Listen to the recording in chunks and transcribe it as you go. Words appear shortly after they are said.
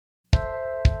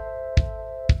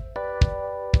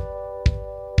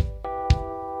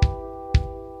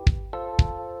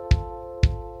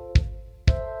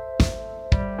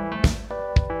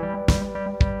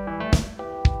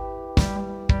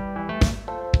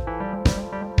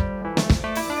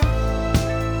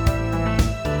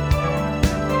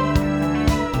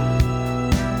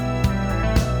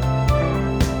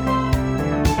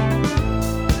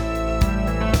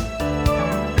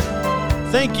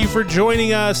Thank you for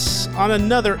joining us on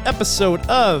another episode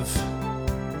of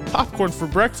Popcorn for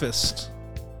Breakfast.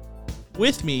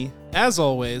 With me, as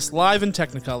always, live in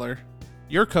Technicolor,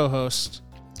 your co-host,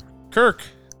 Kirk.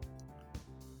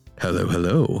 Hello,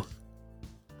 hello.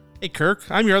 Hey, Kirk.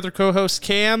 I'm your other co-host,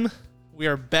 Cam. We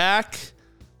are back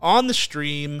on the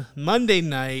stream Monday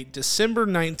night, December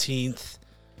 19th.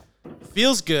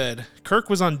 Feels good. Kirk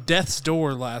was on death's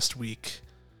door last week.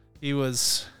 He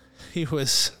was,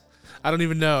 I don't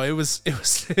even know. It was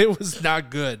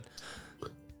not good.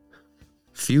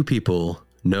 Few people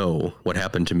know what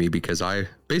happened to me because I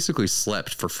basically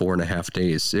slept for 4.5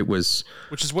 days. It was,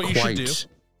 which is what you should do.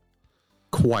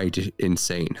 Quite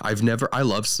insane. I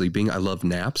love sleeping. I love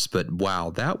naps, but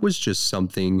wow, that was just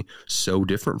something so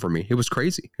different for me. It was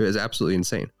crazy. It was absolutely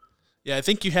insane. Yeah, I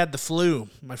think you had the flu,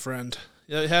 my friend.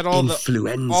 It had all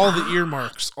Influenza. all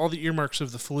the earmarks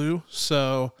of the flu.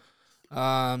 So,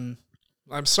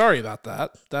 I'm sorry about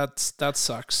that. That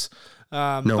sucks.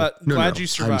 But glad you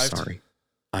survived.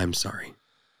 I'm sorry.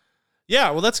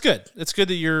 Yeah, well, that's good. It's good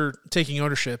that you're taking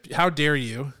ownership. How dare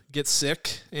you get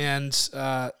sick and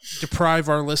deprive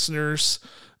our listeners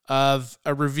of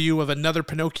a review of another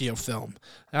Pinocchio film?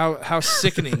 How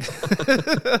sickening.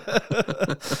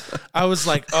 I was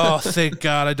like, oh, thank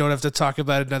God I don't have to talk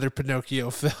about another Pinocchio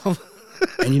film.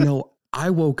 And I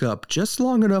woke up just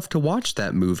long enough to watch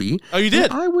that movie. Oh, you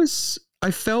did? I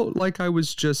felt like I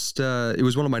was just, it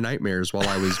was one of my nightmares while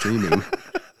I was dreaming.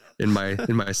 In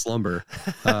my slumber.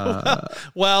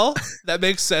 Well, that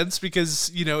makes sense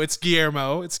because, it's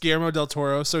Guillermo del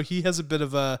Toro. So he has a bit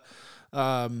of a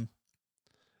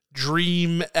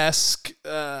dream-esque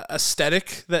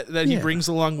aesthetic that he brings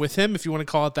along with him, if you want to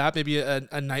call it that, maybe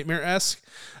a nightmare-esque.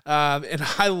 And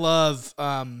I love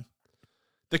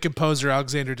the composer,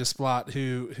 Alexander Desplat,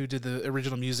 who did the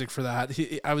original music for that.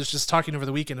 I was just talking over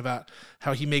the weekend about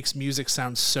how he makes music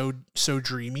sound so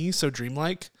dreamy, so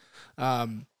dreamlike.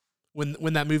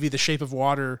 When that movie, The Shape of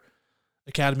Water,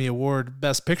 Academy Award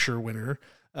Best Picture winner,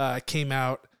 came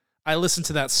out, I listened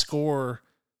to that score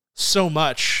so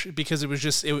much because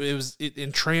it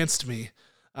entranced me.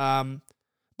 But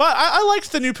I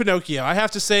liked the new Pinocchio. I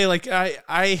have to say,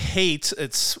 I hate,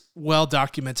 it's well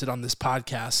documented on this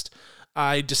podcast,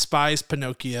 I despise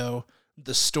Pinocchio,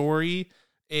 the story,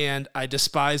 and I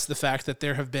despise the fact that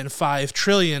there have been 5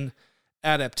 trillion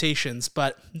adaptations,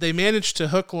 but they managed to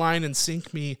hook, line, and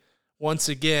sink me once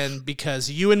again, because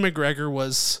Ewan McGregor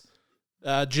was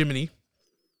Jiminy,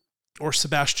 or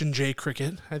Sebastian J.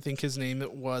 Cricket, I think his name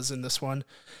it was in this one.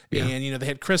 Yeah. And, they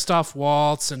had Christoph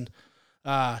Waltz, and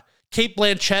Cate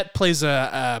Blanchett plays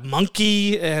a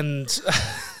monkey, and,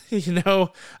 I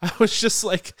was just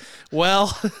like,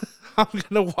 well, I'm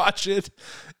going to watch it.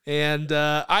 And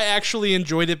I actually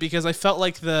enjoyed it because I felt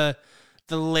like the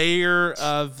layer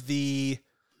of the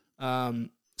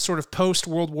sort of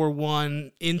post-World War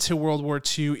I into World War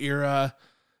II era,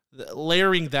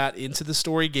 layering that into the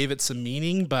story gave it some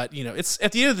meaning, but, it's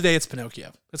at the end of the day, it's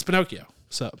Pinocchio. It's Pinocchio.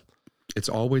 So it's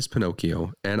always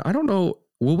Pinocchio. And I don't know,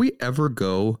 will we ever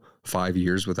go 5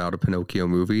 years without a Pinocchio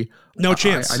movie? No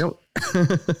chance. I don't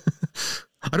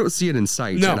I don't see it in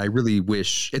sight. No. And I really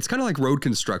wish it's kind of like road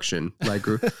construction. Like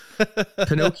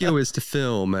Pinocchio is to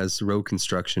film as road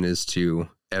construction is to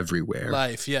everywhere.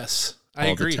 Life. Yes. I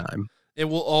agree. The time. It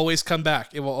will always come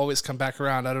back. It will always come back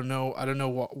around. I don't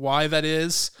know why that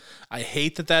is. I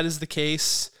hate that is the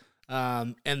case.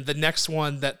 And the next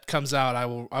one that comes out, I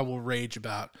will rage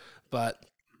about. But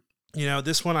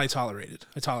this one I tolerated.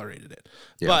 it.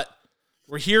 Yeah. But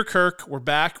we're here, Kirk. We're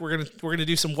back. We're gonna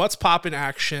do some What's Poppin'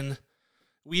 action.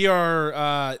 We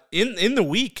are in the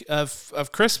week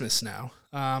of Christmas now.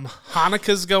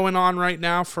 Hanukkah's going on right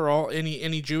now for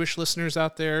any Jewish listeners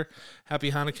out there.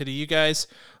 Happy Hanukkah to you guys.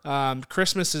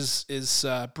 Christmas is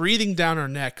breathing down our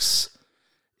necks,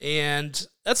 and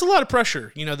that's a lot of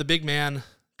pressure. The big man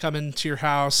coming to your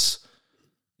house.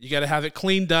 You got to have it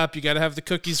cleaned up. You got to have the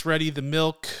cookies ready, the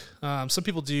milk. Some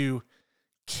people do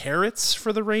carrots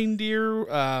for the reindeer.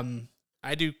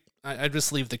 I do. I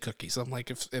just leave the cookies. I'm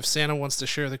like, if Santa wants to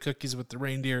share the cookies with the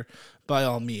reindeer, by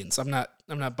all means. I'm not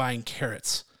buying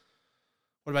carrots.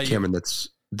 What about Cameron, you?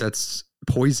 That's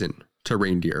poison to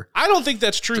reindeer. I don't think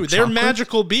that's true. They're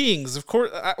magical beings. Of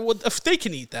course, if they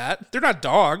can eat that, they're not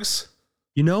dogs.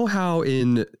 You know how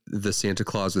in the Santa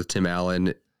Claus with Tim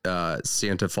Allen,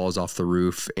 Santa falls off the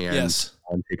roof and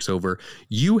takes over?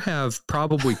 You have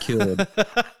probably killed...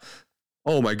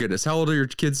 Oh my goodness. How old are your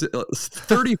kids?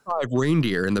 35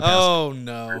 reindeer in the past. Oh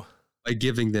no. By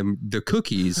giving them the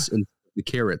cookies and the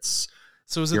carrots.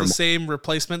 So is it the same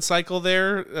replacement cycle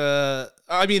there?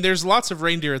 There's lots of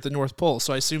reindeer at the North Pole,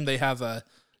 so I assume they have a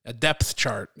a depth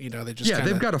chart. They just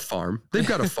they've got a farm. They've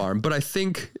got a farm. But I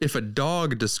think if a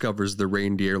dog discovers the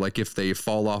reindeer, like if they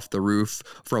fall off the roof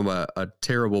from a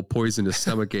terrible poisonous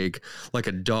stomachache, like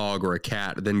a dog or a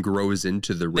cat, then grows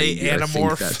into the reindeer. They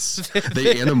anamorph.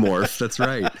 They anamorph. That's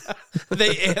right.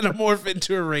 They anamorph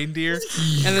into a reindeer,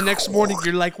 and the next morning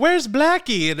you're like, "Where's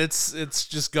Blackie?" And it's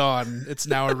just gone. It's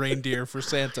now a reindeer for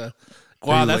Santa.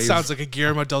 Wow, that sounds like a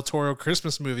Guillermo del Toro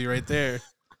Christmas movie right there.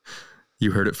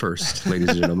 You heard it first, ladies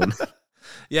and gentlemen.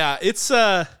 Yeah, it's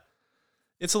a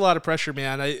lot of pressure,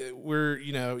 man.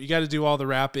 You got to do all the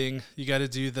wrapping. You got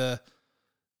to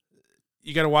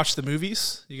watch the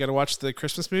movies. You got to watch the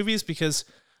Christmas movies, because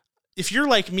if you're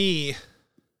like me,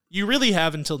 you really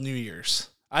have until New Year's.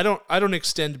 I don't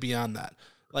extend beyond that.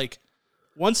 Like,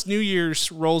 once New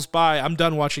Year's rolls by, I'm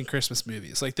done watching Christmas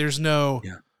movies. Like, there's no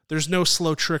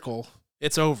slow trickle.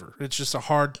 It's over. It's just a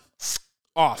hard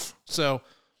off. So,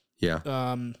 it's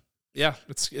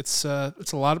a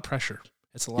lot of pressure.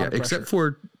 It's a lot of pressure. Except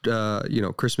for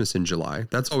Christmas in July.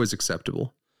 That's always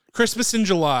acceptable. Christmas in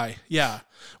July, yeah.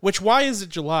 Why is it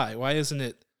July? Why isn't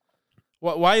it?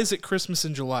 Why is it Christmas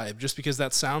in July? Just because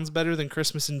that sounds better than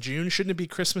Christmas in June? Shouldn't it be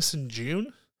Christmas in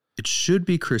June? It should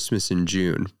be Christmas in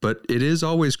June, but it is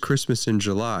always Christmas in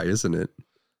July, isn't it?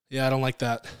 Yeah, I don't like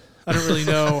that. I don't really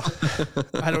know.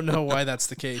 I don't know why that's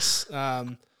the case.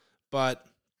 But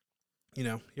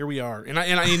here we are. And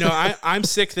I'm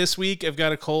sick this week. I've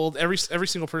got a cold. Every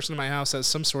single person in my house has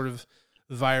some sort of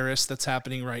virus that's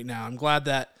happening right now. I'm glad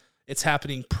that it's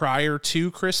happening prior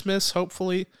to Christmas,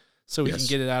 hopefully, so we can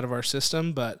get it out of our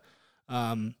system. But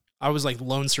I was like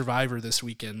lone survivor this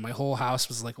weekend. My whole house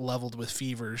was like leveled with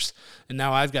fevers, and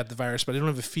now I've got the virus, but I don't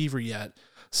have a fever yet.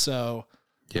 So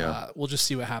we'll just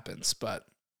see what happens. But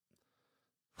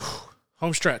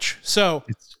home stretch. So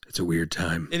it's a weird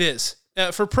time. It is.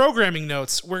 For programming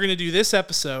notes, we're going to do this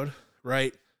episode,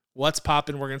 right? What's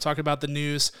poppin'? We're going to talk about the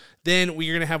news. Then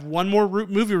we're going to have one more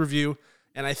movie review.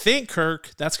 And I think,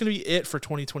 Kirk, that's going to be it for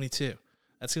 2022.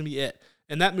 That's going to be it.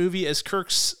 And that movie is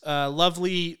Kirk's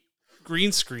lovely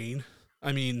green screen.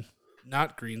 I mean,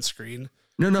 not green screen.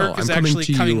 No, Kirk is actually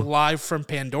coming live from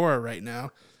Pandora right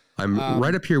now. I'm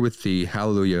right up here with the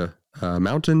Hallelujah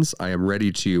Mountains. I am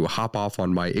ready to hop off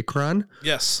on my Ikran.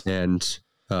 Yes. And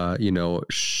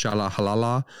shala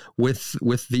halala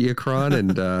with the Ikran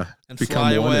and become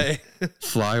fly away.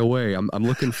 Fly away. I'm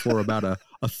looking for about a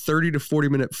 30 to 40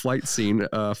 minute flight scene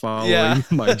following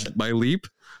my leap.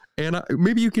 And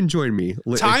maybe you can join me.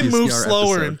 Time moves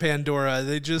slower in Pandora.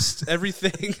 They just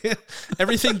everything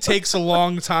takes a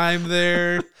long time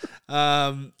there.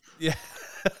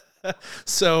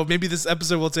 So maybe this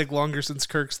episode will take longer since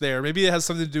Kirk's there. Maybe it has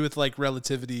something to do with like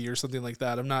relativity or something like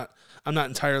that. I'm not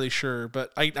entirely sure,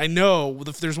 but I know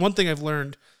if there's one thing I've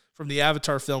learned from the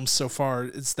Avatar films so far,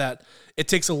 it's that it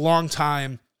takes a long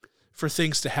time for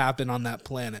things to happen on that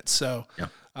planet. So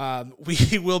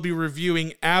we will be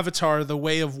reviewing Avatar: The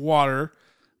Way of Water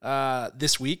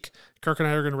this week. Kirk and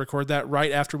I are going to record that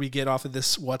right after we get off of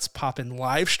this What's Poppin'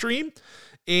 live stream.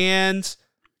 And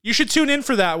you should tune in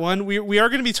for that one. We are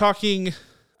going to be talking,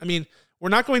 we're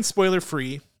not going spoiler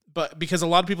free, but because a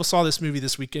lot of people saw this movie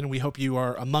this weekend, and we hope you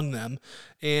are among them.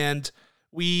 And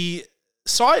we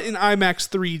saw it in IMAX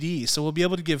 3D, so we'll be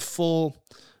able to give full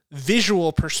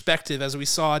visual perspective as we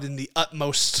saw it in the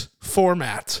utmost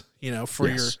format,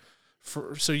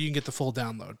 so you can get the full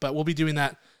download. But we'll be doing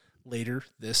that later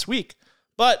this week.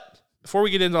 But before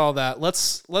we get into all that,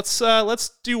 let's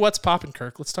do What's Poppin',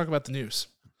 Kirk. Let's talk about the news.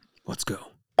 Let's go.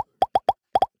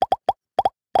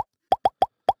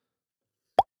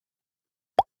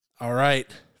 All right.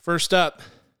 First up,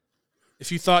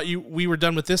 if you thought we were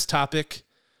done with this topic,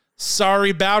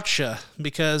 sorry about ya,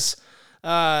 because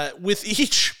with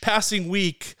each passing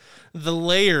week, the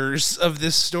layers of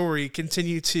this story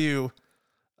continue to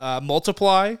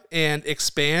multiply and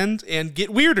expand and get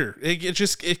weirder.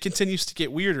 It continues to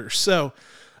get weirder. So,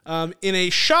 in a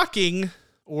shocking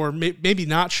or maybe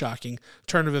not shocking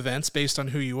turn of events based on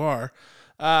who you are,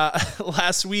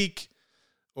 last week.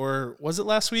 Or was it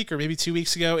last week or maybe 2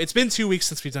 weeks ago? It's been 2 weeks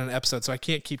since we've done an episode, so I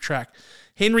can't keep track.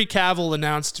 Henry Cavill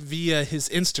announced via his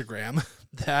Instagram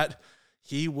that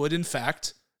he would, in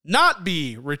fact, not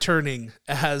be returning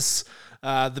as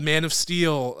the Man of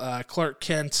Steel, Clark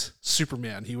Kent,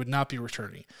 Superman. He would not be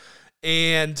returning.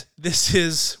 And this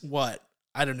is,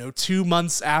 2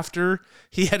 months after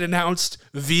he had announced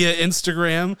via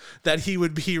Instagram that he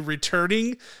would be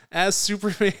returning as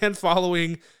Superman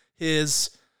following his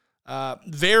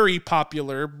very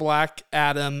popular Black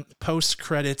Adam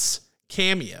post-credits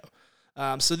cameo.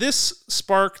 So this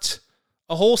sparked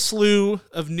a whole slew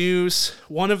of news.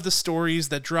 One of the stories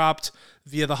that dropped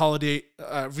via the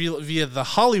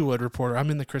Hollywood Reporter. I'm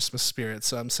in the Christmas spirit,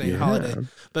 so I'm saying holiday.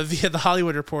 But via the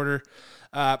Hollywood Reporter,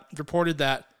 reported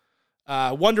that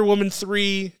Wonder Woman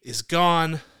 3 is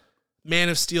gone. Man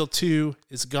of Steel 2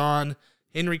 is gone.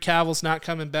 Henry Cavill's not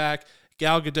coming back.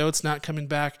 Gal Gadot's not coming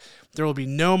back. There will be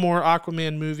no more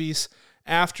Aquaman movies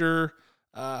after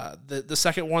the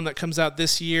second one that comes out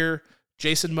this year.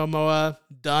 Jason Momoa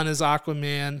done as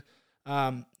Aquaman.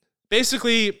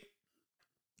 Basically,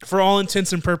 for all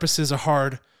intents and purposes, a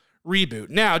hard reboot.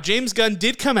 Now, James Gunn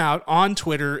did come out on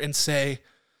Twitter and say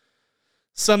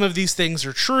some of these things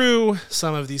are true,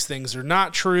 some of these things are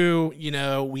not true. You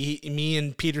know, me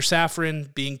and Peter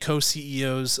Safran, being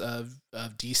co-CEOs of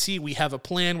DC, we have a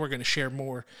plan. We're going to share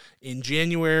more in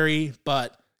January.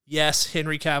 But yes,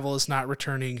 Henry Cavill is not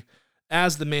returning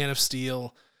as the Man of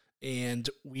Steel, and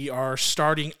we are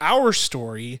starting our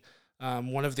story.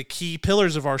 One of the key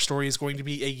pillars of our story is going to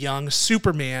be a young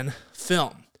Superman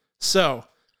film. So,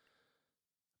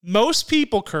 most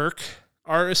people, Kirk,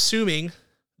 are assuming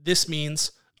this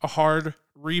means a hard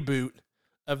reboot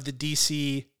of the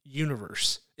DC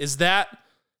universe. Is that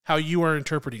how you are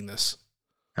interpreting this?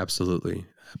 Absolutely.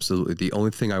 Absolutely. The only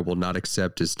thing I will not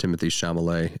accept is Timothée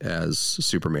Chalamet as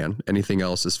Superman. Anything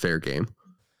else is fair game.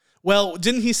 Well,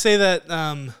 didn't he say that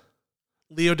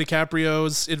Leo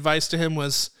DiCaprio's advice to him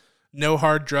was no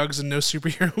hard drugs and no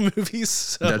superhero movies?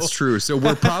 So that's true. So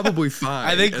we're probably fine.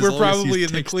 I think we're probably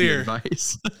in the clear.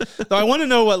 So I want to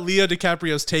know what Leo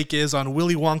DiCaprio's take is on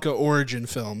Willy Wonka origin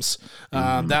films.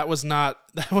 That was not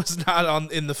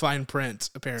in the fine print,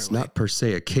 apparently. It's not per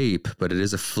se a cape, but it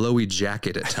is a flowy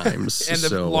jacket at times. And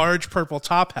a large purple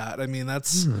top hat. I mean,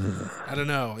 that's, I don't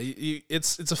know.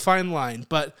 It's a fine line.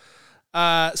 But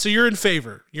so you're in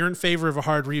favor. You're in favor of a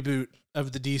hard reboot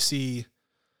of the DC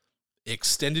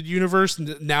extended universe,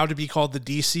 now to be called the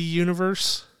DC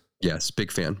universe? Yes,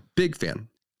 big fan. Big fan.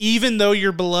 Even though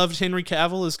your beloved Henry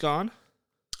Cavill is gone?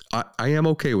 I am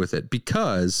okay with it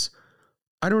because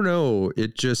I don't know,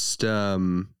 it just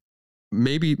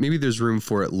maybe there's room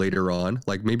for it later on.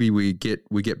 Like maybe we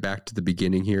get back to the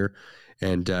beginning here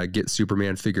and get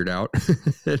Superman figured out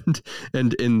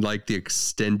and in like the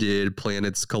extended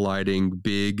planets colliding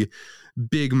big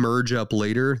merge up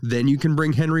later, then you can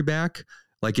bring Henry back.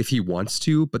 Like if he wants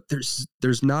to, but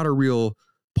there's not a real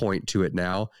point to it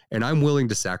now. And I'm willing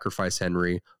to sacrifice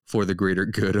Henry for the greater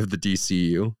good of the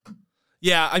DCU.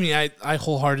 Yeah, I mean, I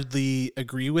wholeheartedly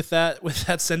agree with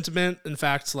that sentiment. In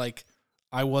fact, like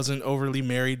I wasn't overly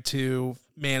married to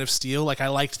Man of Steel. Like I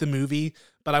liked the movie,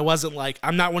 but I wasn't like,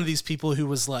 I'm not one of these people who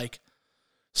was like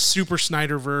super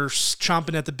Snyderverse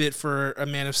chomping at the bit for a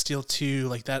Man of Steel 2.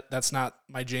 Like that's not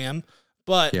my jam.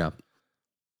 But yeah.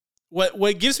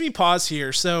 What gives me pause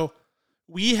here, so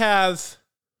we have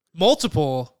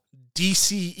multiple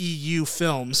DCEU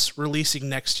films releasing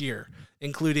next year,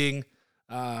 including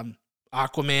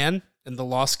Aquaman and the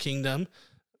Lost Kingdom,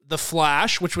 The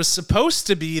Flash, which was supposed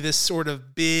to be this sort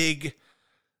of big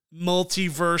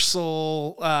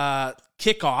multiversal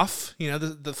kickoff, you know,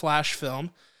 the Flash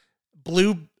film,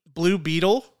 Blue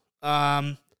Beetle,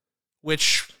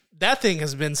 which... that thing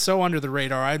has been so under the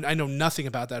radar. I know nothing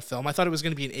about that film. I thought it was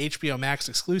going to be an HBO Max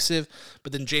exclusive,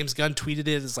 but then James Gunn tweeted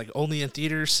it as like only in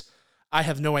theaters. I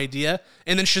have no idea.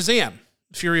 And then Shazam,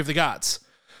 Fury of the Gods.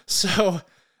 So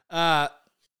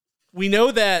we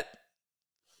know that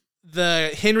the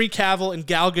Henry Cavill and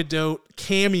Gal Gadot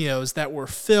cameos that were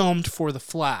filmed for The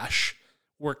Flash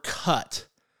were cut.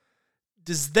 What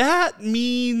does that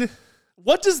mean?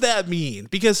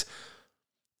 Because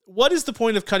what is the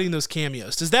point of cutting those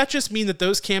cameos? Does that just mean that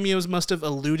those cameos must have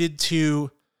alluded to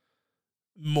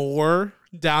more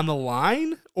down the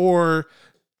line? Or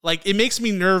like, it makes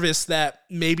me nervous that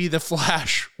maybe the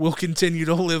Flash will continue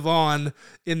to live on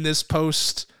in this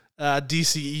post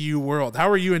DCEU world. How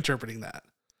are you interpreting that?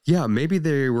 Yeah, maybe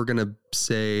they were going to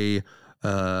say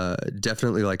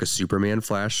definitely like a Superman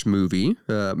Flash movie.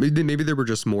 Maybe there were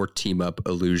just more team up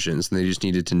illusions and they just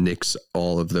needed to nix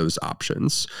all of those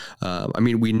options. I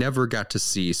mean, we never got to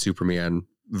see Superman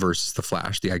versus the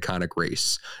Flash, the iconic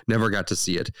race. Never got to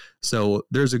see it. So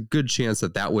there's a good chance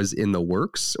that was in the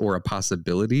works or a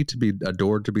possibility to be a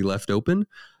door to be left open.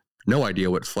 No idea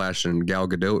what Flash and Gal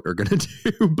Gadot are going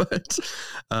to do, but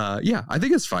yeah, I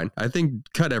think it's fine. I think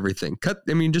cut everything.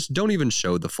 Just don't even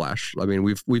show the Flash. I mean,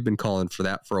 we've been calling for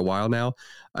that for a while now.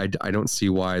 I don't see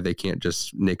why they can't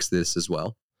just nix this as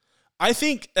well. I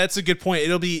think that's a good point.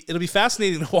 It'll be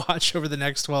fascinating to watch over the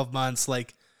next 12 months.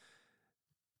 Like,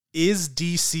 is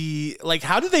DC, like,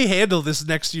 how do they handle this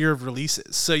next year of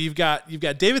releases? So you've got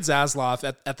David Zaslav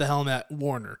at the helm at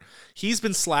Warner. He's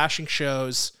been slashing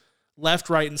shows left,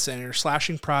 right, and center,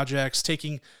 slashing projects,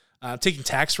 taking taking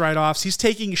tax write-offs. He's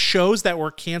taking shows that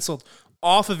were canceled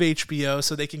off of HBO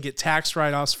so they can get tax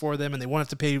write-offs for them, and they won't have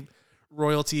to pay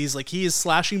royalties. Like, he is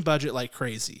slashing budget like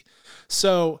crazy.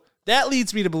 So that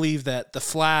leads me to believe that The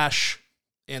Flash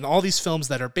and all these films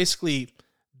that are basically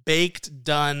baked,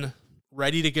 done,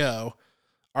 ready to go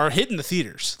are hitting the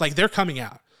theaters. Like, they're coming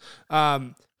out.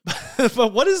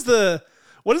 But what does the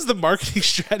marketing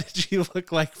strategy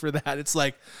look like for that? It's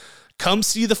like, come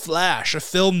see The Flash, a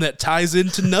film that ties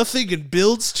into nothing and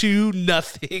builds to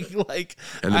nothing. Like,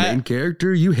 and the main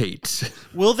character you hate.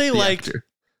 Will they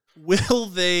will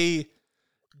they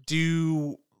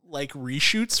do like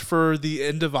reshoots for the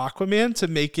end of Aquaman to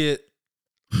make it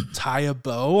tie a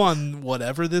bow on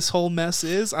whatever this whole mess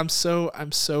is? I'm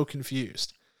so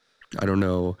confused. I don't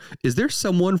know. Is there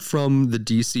someone from the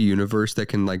DC universe that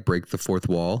can like break the fourth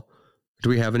wall? Do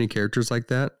we have any characters like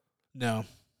that? No,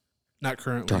 not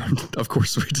currently. Of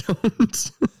course we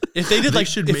don't. If they did,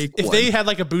 if they had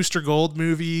like a Booster Gold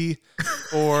movie,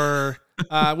 or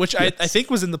which I think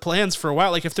was in the plans for a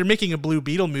while. Like, if they're making a Blue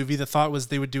Beetle movie, the thought was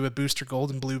they would do a Booster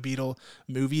Gold and Blue Beetle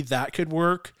movie. That could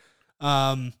work.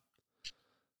 But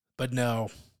no.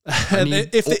 I mean,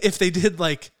 if they did,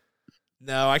 like,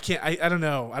 no, I can't. I don't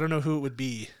know. I don't know who it would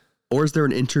be. Or is there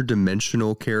an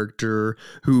interdimensional character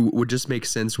who would just make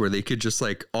sense, where they could just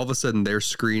like all of a sudden their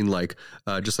screen like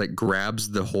just like grabs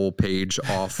the whole page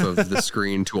off of the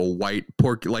screen to a white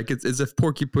Porky, like it's as if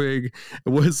Porky Pig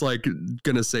was like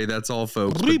gonna say that's all,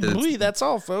 folks. That's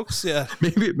all, folks. Yeah,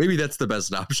 maybe that's the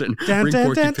best option. They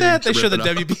show the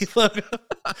WB logo.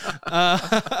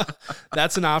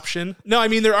 That's an option. No, I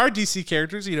mean, there are DC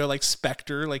characters, you know, like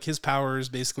Spectre. Like, his power is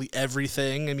basically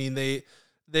everything. I mean,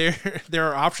 there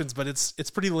are options, but it's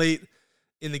pretty late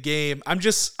in the game. I'm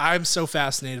so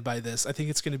fascinated by this. I think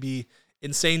it's going to be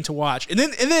insane to watch. And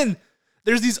then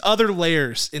there's these other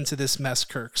layers into this mess,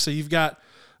 Kirk. So you've got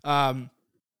Dwayne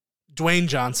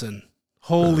Johnson.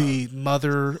 Holy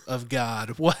mother of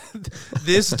God. What?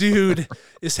 This dude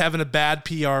is having a bad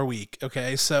PR week.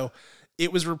 Okay. So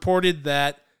it was reported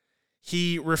that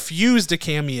he refused a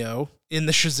cameo in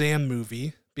the Shazam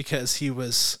movie because he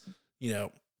was, you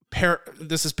know,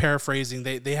 this is paraphrasing.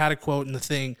 They had a quote in the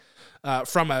thing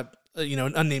from an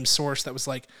unnamed source that was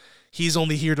like, he's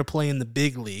only here to play in the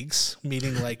big leagues,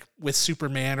 meaning like with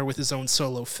Superman or with his own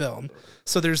solo film.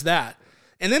 So there's that.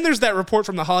 And then there's that report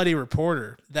from the Holiday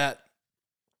Reporter that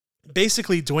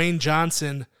basically Dwayne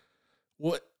Johnson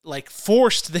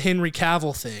forced the Henry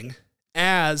Cavill thing,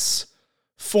 as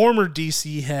former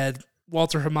DC head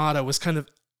Walter Hamada was kind of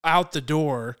out the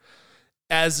door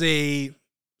as a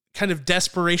kind of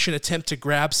desperation attempt to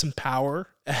grab some power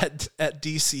at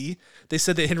DC. They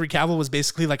said that Henry Cavill was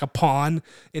basically like a pawn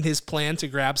in his plan to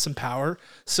grab some power.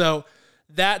 So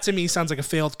that to me sounds like a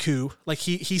failed coup. Like,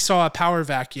 he saw a power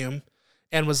vacuum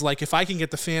and was like, if I can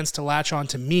get the fans to latch on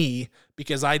to me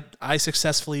because I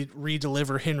successfully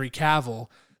redeliver Henry Cavill,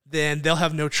 then they'll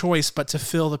have no choice but to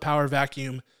fill the power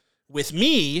vacuum with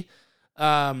me,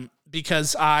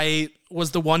 because I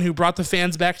was the one who brought the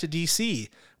fans back to DC,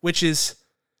 which is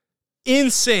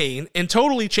insane and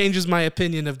totally changes my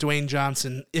opinion of Dwayne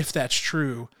Johnson, if that's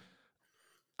true.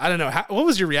 I don't know. What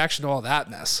was your reaction to all that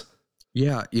mess?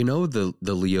 Yeah, you know, the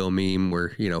Leo meme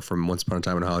where, you know, from Once Upon a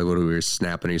Time in Hollywood, we were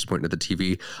snapping, he's pointing at the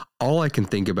TV. All I can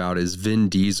think about is Vin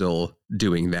Diesel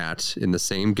doing that in the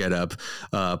same getup,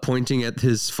 pointing at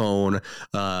his phone,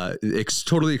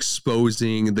 totally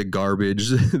exposing the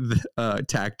garbage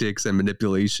tactics and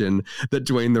manipulation that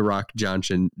Dwayne "The Rock"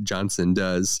 Johnson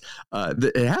does.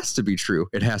 It has to be true.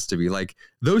 It has to be. Like,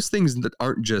 those things that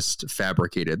aren't just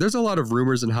fabricated. There's a lot of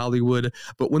rumors in Hollywood,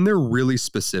 but when they're really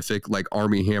specific, like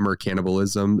Army Hammer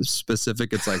cannibalism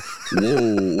specific, it's like,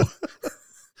 whoa.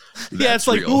 Yeah, it's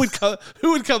like, real.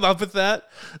 who would come up with that?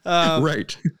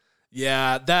 Right.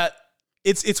 Yeah, that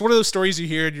it's one of those stories you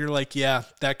hear and you're like, yeah,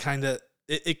 that kind of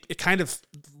it kind of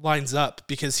lines up,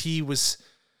 because he was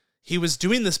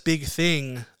doing this big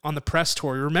thing on the press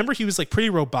tour. Remember, he was like pretty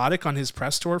robotic on his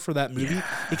press tour for that movie.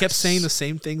 Yes. He kept saying the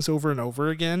same things over and over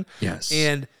again. Yes.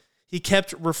 And he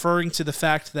kept referring to the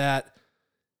fact that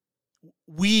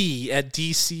we at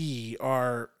DC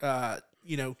are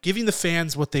giving the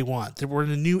fans what they want. That we're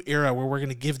in a new era where we're going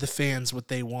to give the fans what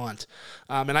they want.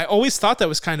 And I always thought that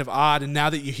was kind of odd. And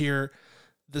now that you hear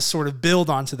the sort of build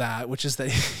onto that, which is that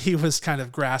he was kind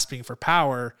of grasping for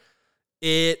power,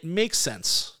 it makes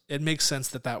sense. It makes sense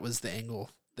that was the angle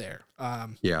there.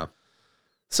 Yeah.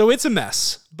 So it's a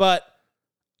mess, but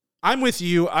I'm with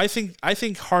you. I think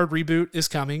hard reboot is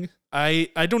coming. I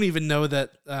don't even know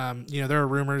that, there are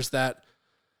rumors that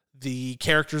the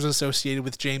characters associated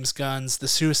with James Gunn's The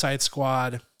Suicide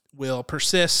Squad will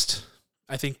persist.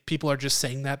 I think people are just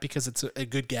saying that because it's a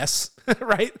good guess,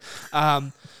 right?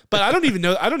 But I don't even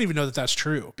know that that's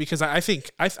true, because I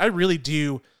think I really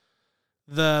do.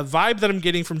 The vibe that I'm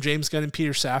getting from James Gunn and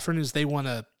Peter Safran is they want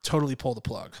to totally pull the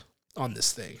plug on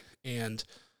this thing and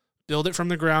build it from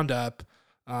the ground up.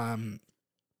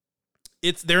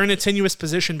 They're in a tenuous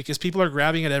position because people are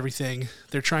grabbing at everything.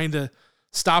 They're trying to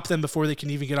stop them before they can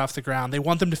even get off the ground. They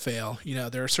want them to fail.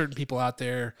 There are certain people out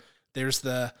there. There's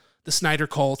the Snyder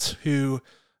cult who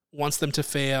wants them to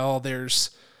fail.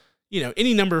 There's,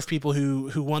 any number of people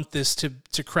who want this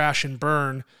to crash and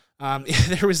burn.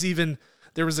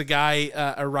 There was a guy,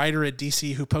 a writer at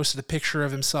DC, who posted a picture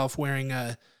of himself wearing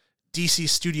a DC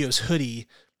Studios hoodie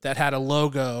that had a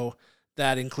logo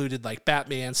that included like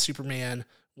Batman, Superman,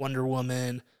 Wonder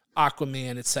Woman,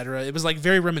 Aquaman, etc. It was like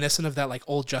very reminiscent of that like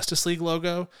old Justice League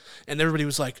logo, and everybody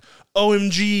was like,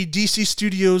 "OMG, DC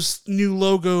Studios new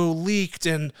logo leaked,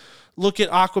 and look at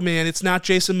Aquaman, it's not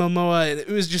Jason Momoa." And it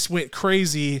was just went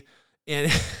crazy,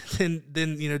 and then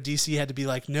DC had to be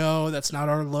like, "No, that's not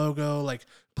our logo. Like,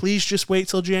 please just wait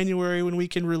till January when we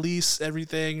can release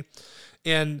everything."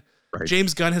 And right.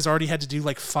 James Gunn has already had to do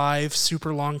like 5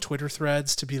 super long Twitter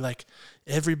threads to be like,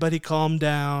 "Everybody calm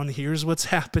down. Here's what's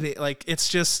happening." Like, it's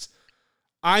just,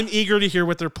 I'm eager to hear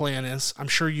what their plan is. I'm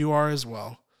sure you are as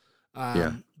well.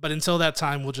 But until that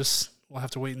time, we'll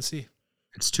have to wait and see.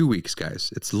 It's 2 weeks,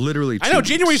 guys. It's literally 2 I know, weeks.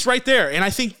 January's right there. And I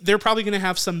think they're probably going to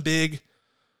have some big,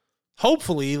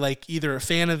 hopefully, like either a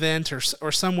fan event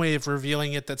or some way of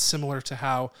revealing it that's similar to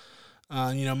how,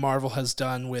 Marvel has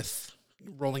done with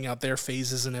rolling out their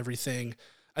phases and everything.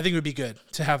 I think it would be good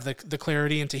to have the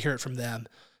clarity and to hear it from them.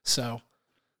 So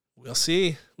we'll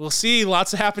see.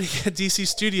 Lots of happening at DC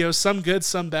Studios. Some good,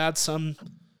 some bad, some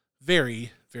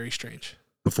very, very strange.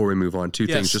 Before we move on, two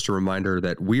things. Just a reminder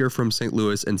that we are from St.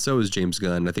 Louis, and so is James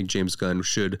Gunn. I think James Gunn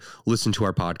should listen to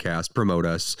our podcast, promote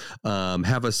us,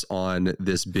 have us on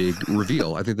this big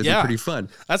reveal. I think that'd be pretty fun.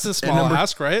 That's a small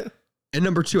ask, right? And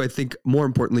number 2, I think more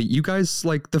importantly, you guys,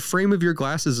 like, the frame of your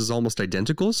glasses is almost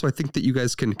identical. So I think that you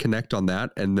guys can connect on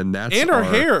that. And then that's our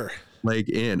hair. Leg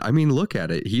in. I mean, look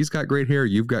at it. He's got great hair.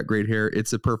 You've got great hair.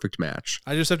 It's a perfect match.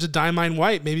 I just have to dye mine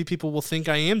white. Maybe people will think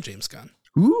I am James Gunn.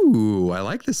 Ooh, I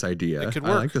like this idea. It could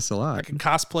work. I like this a lot. I can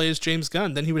cosplay as James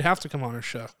Gunn. Then he would have to come on our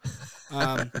show.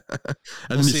 And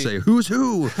then you say, "Who's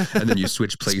who?" And then you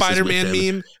switch places. Spider-Man with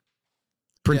him. meme.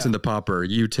 Prince and the Pauper,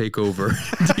 you take over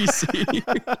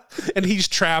DC. And he's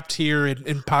trapped here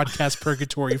in podcast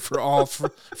purgatory for all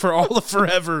of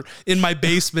forever in my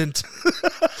basement.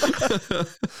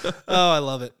 Oh, I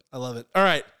love it. All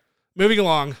right, moving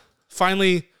along.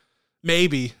 Finally,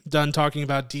 maybe done talking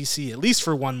about DC, at least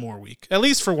for one more week,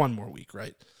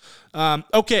 right?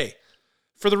 Okay.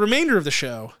 For the remainder of the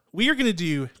show, we are going to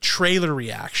do trailer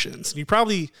reactions. And you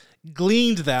probably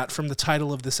gleaned that from the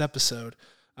title of this episode.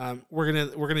 We're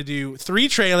gonna do 3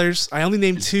 trailers. I only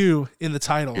named 2 in the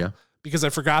title because I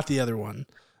forgot the other one.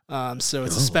 So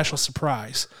it's a special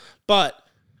surprise. But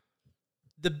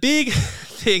the big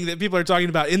thing that people are talking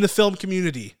about in the film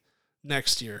community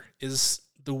next year is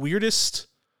the weirdest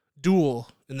duel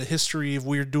in the history of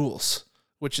weird duels,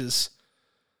 which is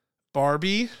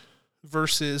Barbie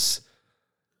versus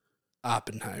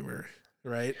Oppenheimer.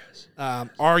 Right? Yes.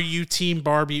 Are you team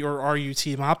Barbie or are you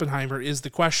team Oppenheimer is the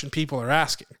question people are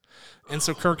asking. And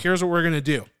so, Kirk, here's what we're going to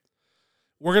do.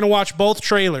 We're going to watch both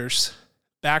trailers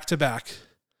back to back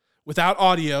without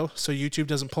audio, so YouTube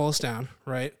doesn't pull us down,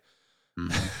 right?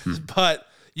 Mm-hmm. But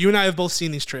you and I have both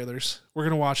seen these trailers. We're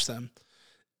going to watch them.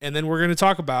 And then we're going to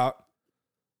talk about,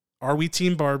 are we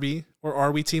team Barbie or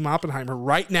are we team Oppenheimer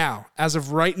right now, as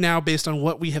of right now, based on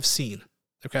what we have seen?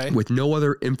 Okay. With no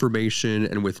other information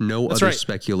and with no other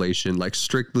speculation, like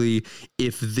strictly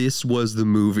if this was the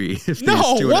movie, if these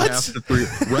 2.5 to 3,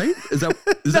 right? Is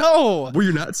that were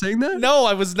you not saying that? No,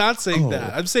 I was not saying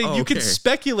that. I'm saying you can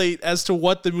speculate as to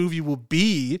what the movie will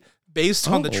be based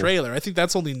on the trailer. I think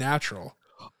that's only natural.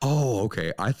 Oh,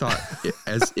 okay. I thought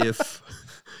as if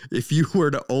you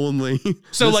were to only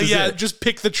just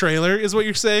pick the trailer is what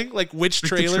you're saying? Like which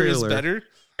trailer is better?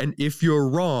 And if you're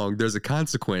wrong, there's a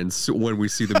consequence when we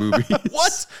see the movie.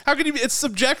 What? How can you be? It's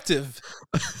subjective.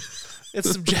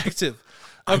 It's subjective.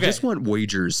 Okay. I just want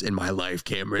wagers in my life,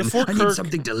 Cameron. I need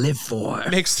something to live for.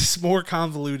 Makes this more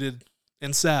convoluted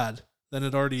and sad than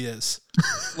it already is.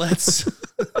 Let's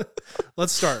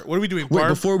start. What are we doing, Barb? Wait,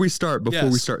 before we start,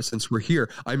 since we're here,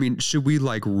 I mean, should we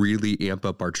like really amp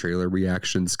up our trailer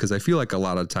reactions? Because I feel like a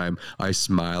lot of the time I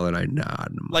smile and I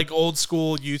nod. Like old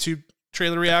school YouTube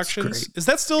trailer reactions. Is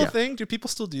that still a thing? Do people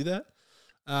still do that?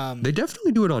 They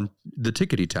definitely do it on the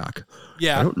Tickety Talk.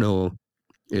 Yeah. I don't know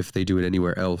if they do it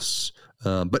anywhere else.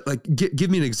 But like, give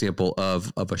me an example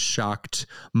of a shocked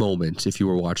moment if you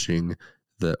were watching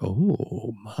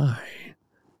oh my,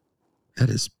 that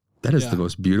is the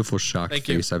most beautiful shocked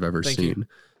face I've ever seen.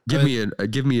 Give me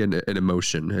an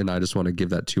emotion, and I just want to give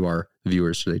that to our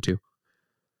viewers today too.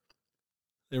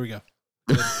 There we go.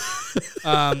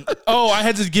 I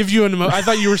had to give you an emotion. I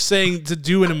thought you were saying to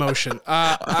do an emotion.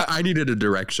 I needed a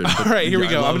direction. All right, here we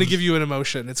go. I'm going to give you an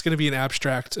emotion. It's going to be an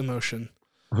abstract emotion.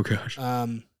 Oh gosh.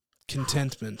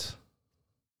 Contentment.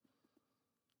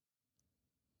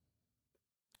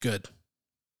 Good.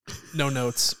 No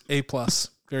notes. A+.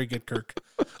 Very good, Kirk.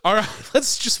 All right,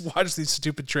 let's just watch these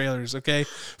stupid trailers, okay?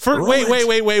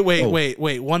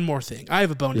 Wait. One more thing. I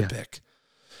have a bone to pick.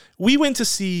 We went to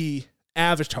see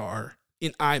Avatar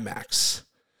in IMAX,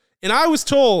 and I was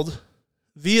told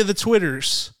via the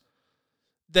Twitters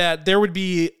that there would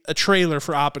be a trailer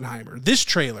for Oppenheimer. This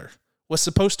trailer was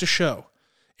supposed to show,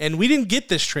 and we didn't get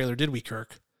this trailer, did we,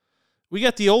 Kirk? We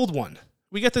got the old one.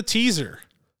 We got the teaser.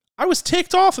 I was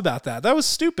ticked off about that. That was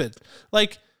stupid.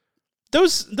 Like,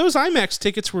 those IMAX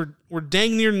tickets were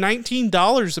dang near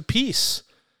 $19 a piece.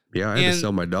 Yeah, I had to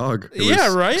sell my dog. It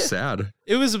was right? Sad.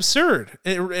 It was absurd.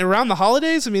 Around the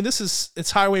holidays, I mean,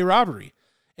 it's highway robbery.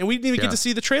 And we didn't even get to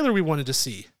see the trailer we wanted to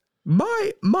see.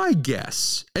 My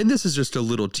guess, and this is just a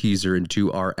little teaser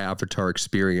into our Avatar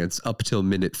experience up till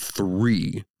minute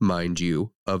 3, mind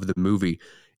you, of the movie.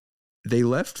 They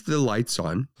left the lights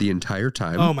on the entire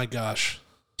time. Oh my gosh.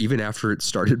 Even after it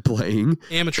started playing.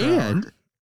 Amateur and hour.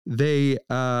 They,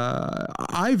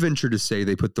 I venture to say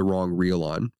they put the wrong reel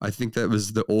on. I think that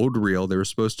was the old reel. They were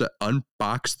supposed to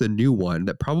unbox the new one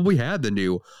that probably had the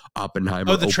new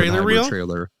Oppenheimer. Oh, the trailer reel?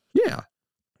 Trailer. Yeah.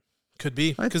 Could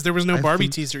be, because there was no Barbie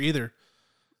teaser either.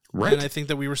 Right. And I think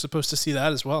that we were supposed to see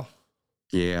that as well.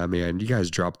 Yeah, man, you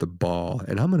guys dropped the ball,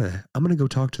 and I'm gonna go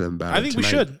talk to them about it. I think we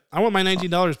should. I want my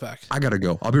 $19 back. I gotta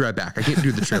go. I'll be right back. I can't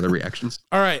do the trailer reactions.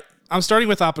 All right. I'm starting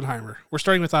with Oppenheimer. We're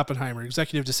starting with Oppenheimer.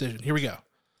 Executive decision. Here we go.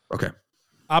 Okay.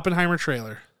 Oppenheimer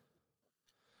trailer.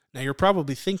 Now you're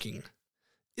probably thinking,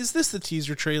 is this the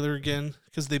teaser trailer again?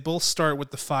 Because they both start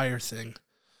with the fire thing.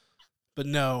 But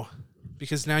no,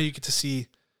 because now you get to see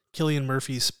Cillian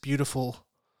Murphy's beautiful,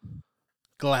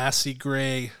 glassy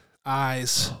gray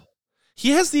eyes.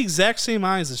 He has the exact same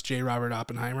eyes as J. Robert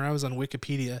Oppenheimer. I was on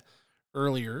Wikipedia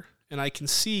earlier, and I can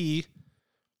see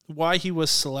why he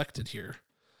was selected here.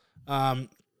 But,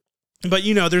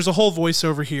 there's a whole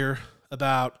voiceover here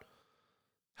about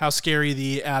how scary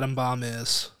the atom bomb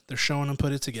is. They're showing him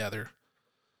put it together.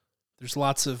 There's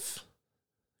lots of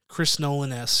Chris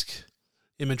Nolan-esque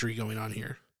imagery going on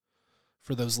here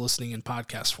for those listening in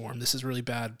podcast form. This is really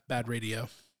bad radio.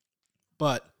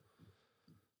 But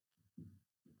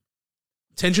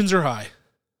tensions are high.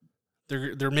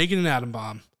 They're making an atom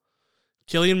bomb.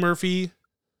 Cillian Murphy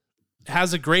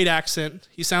has a great accent.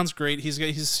 He sounds great.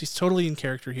 He's totally in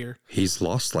character here. He's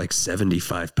lost like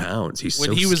 75 pounds.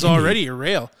 When he was already a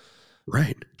rail.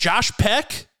 Right. Josh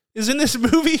Peck is in this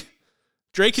movie.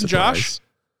 Drake and Surprise.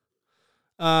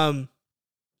 Josh.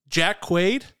 Jack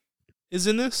Quaid is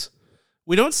in this.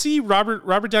 We don't see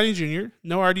Robert Downey Jr.,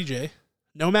 no RDJ,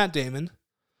 no Matt Damon.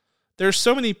 There's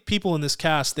so many people in this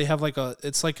cast. They have it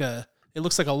looks like a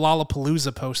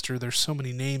Lollapalooza poster. There's so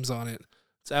many names on it.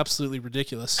 It's absolutely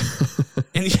ridiculous.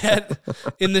 And yet,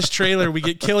 in this trailer, we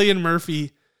get Cillian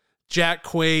Murphy, Jack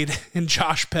Quaid, and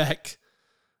Josh Peck.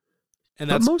 And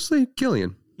that's mostly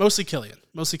Cillian. Mostly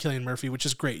Cillian Murphy, which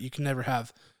is great. You can never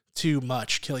have too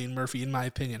much Cillian Murphy, in my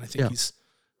opinion. I think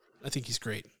he's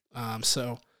great.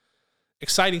 So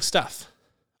exciting stuff.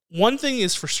 One thing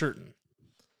is for certain.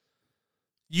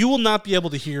 You will not be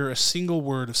able to hear a single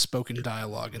word of spoken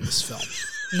dialogue in this film.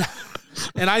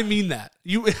 And I mean that.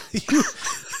 You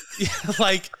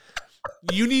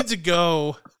need to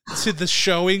go to the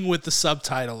showing with the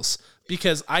subtitles,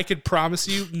 because I could promise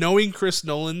you, knowing Chris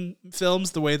Nolan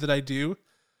films the way that I do,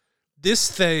 this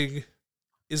thing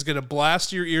is going to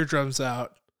blast your eardrums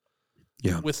out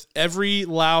with every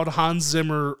loud Hans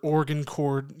Zimmer organ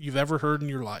chord you've ever heard in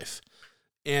your life.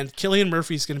 And Cillian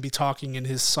Murphy's going to be talking in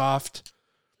his soft,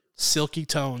 silky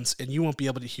tones, and you won't be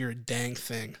able to hear a dang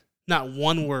thing. Not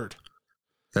one word.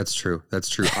 That's true. It's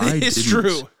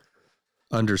true.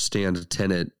 Understand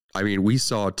Tenet. I mean, we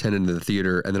saw Tenet in the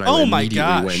theater, and then I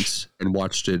immediately went and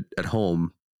watched it at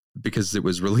home because it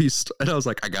was released. And I was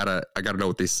like, I gotta know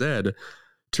what they said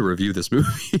to review this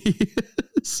movie.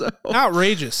 So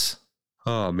outrageous.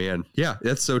 Oh man. Yeah,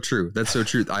 that's so true.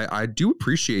 I do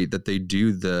appreciate that they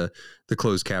do the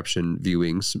closed caption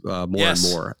viewings more and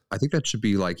more. I think that should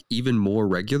be like even more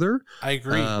regular. I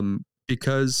agree.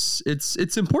 Because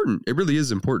it's important. It really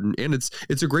is important. And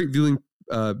it's a great viewing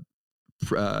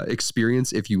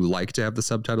experience if you like to have the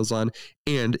subtitles on,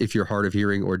 and if you're hard of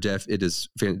hearing or deaf, it's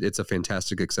a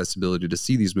fantastic accessibility to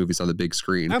see these movies on the big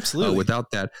screen. Absolutely.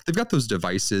 Without that, they've got those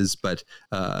devices, but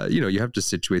you have to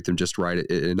situate them just right.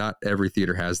 Not every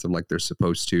theater has them like they're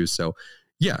supposed to. So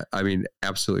yeah, I mean,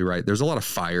 absolutely right. There's a lot of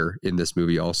fire in this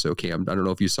movie also, Cam. I don't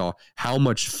know if you saw how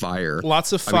much fire.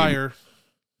 Lots of fire. I mean,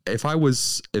 if I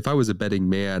was a betting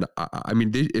man, I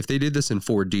mean, if they did this in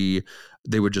 4D,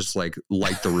 they would just like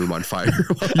light the room on fire.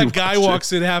 A guy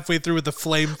walks in halfway through with a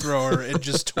flamethrower and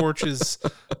just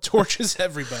torches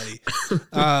everybody.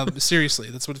 Seriously,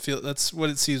 that's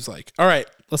what it seems like. All right,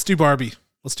 let's do Barbie.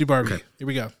 Okay. Here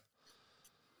we go.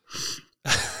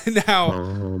 Now,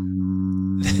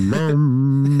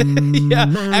 yeah,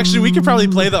 actually, we could probably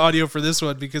play the audio for this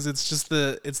one because it's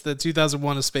the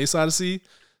 2001: A Space Odyssey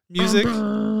music,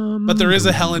 but there is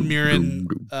a Helen Mirren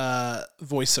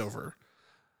voiceover.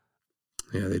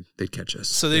 Yeah, they'd catch us.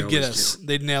 So they'd get us.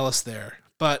 They'd nail us there.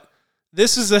 But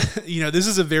this is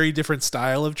a very different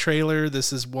style of trailer.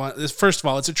 First of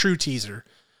all, it's a true teaser.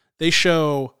 They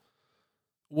show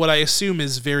what I assume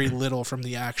is very little from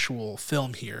the actual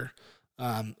film here.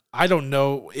 I don't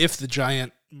know if the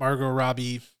giant Margot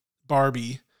Robbie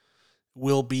Barbie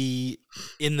will be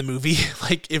in the movie.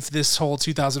 Like if this whole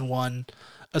 2001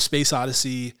 A Space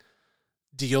Odyssey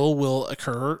deal will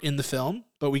occur in the film,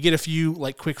 but we get a few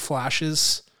like quick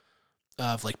flashes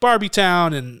of like Barbie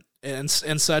Town and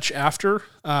such after.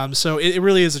 So it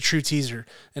really is a true teaser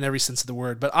in every sense of the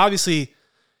word. But obviously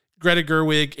Greta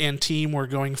Gerwig and team were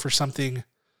going for something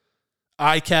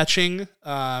eye-catching.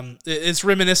 It's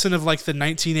reminiscent of like the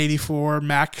 1984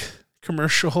 Mac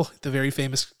commercial, the very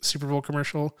famous Super Bowl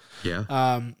commercial.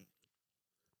 Yeah.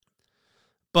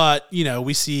 But,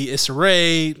 we see Issa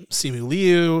Rae, Simu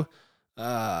Liu,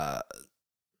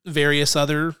 various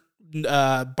other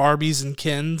Barbies and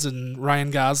Kens and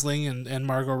Ryan Gosling and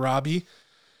Margot Robbie.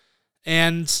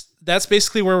 And that's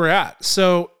basically where we're at.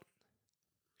 So,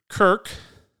 Kirk,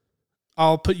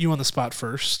 I'll put you on the spot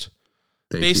first.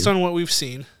 Based on what we've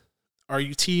seen, are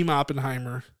you Team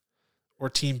Oppenheimer or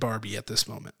Team Barbie at this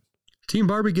moment? Team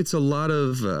Barbie gets a lot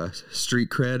of street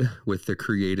cred with the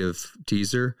creative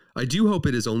teaser. I do hope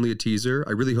it is only a teaser.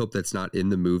 I really hope that's not in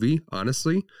the movie,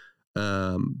 honestly.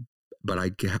 But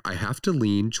I have to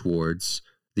lean towards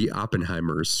the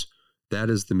Oppenheimers. That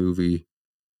is the movie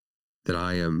that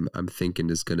I'm thinking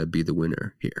is going to be the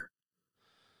winner here.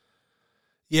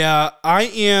 Yeah, I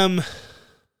am.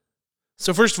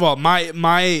 So first of all,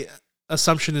 my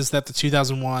assumption is that the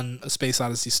 2001 A Space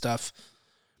Odyssey stuff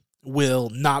will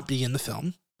not be in the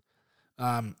film.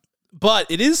 But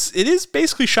it is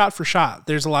basically shot for shot.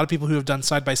 There's a lot of people who have done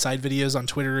side-by-side videos on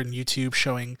Twitter and YouTube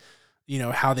showing,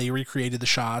 how they recreated the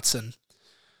shots. And,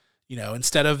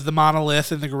 instead of the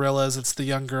monolith and the gorillas, it's the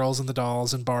young girls and the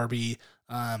dolls and Barbie.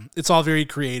 It's all very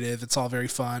creative. It's all very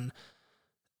fun.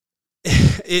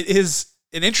 It is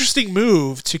an interesting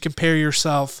move to compare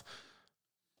yourself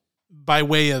by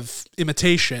way of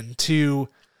imitation to,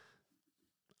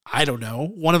 I don't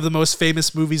know, one of the most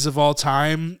famous movies of all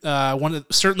time,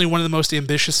 certainly one of the most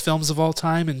ambitious films of all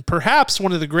time, and perhaps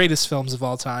one of the greatest films of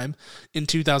all time in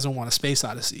 2001: A Space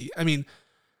Odyssey. I mean,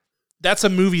 that's a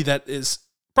movie that is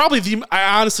probably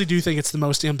I honestly do think it's the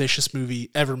most ambitious movie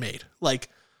ever made. Like,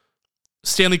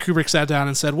 Stanley Kubrick sat down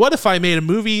and said, what if I made a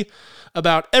movie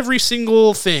about every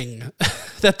single thing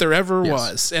that there ever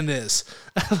was and is?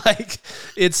 Like,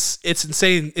 it's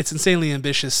insane. It's insanely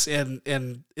ambitious and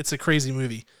it's a crazy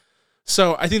movie.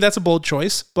 So I think that's a bold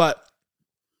choice, but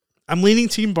I'm leaning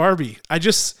Team Barbie. All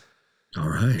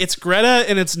right. It's Greta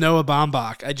and it's Noah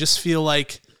Baumbach. I just feel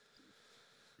like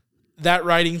that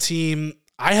writing team,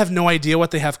 I have no idea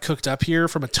what they have cooked up here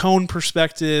from a tone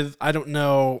perspective. I don't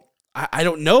know. I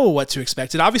don't know what to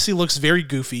expect. It obviously looks very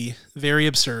goofy, very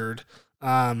absurd.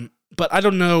 But I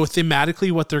don't know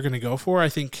thematically what they're going to go for. I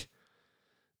think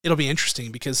it'll be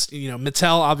interesting because,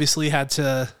 Mattel obviously had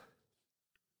to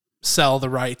sell the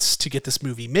rights to get this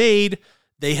movie made.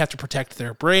 They have to protect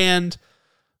their brand.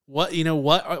 What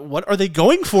are they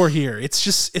going for here?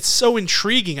 It's so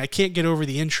intriguing. I can't get over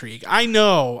the intrigue. I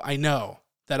know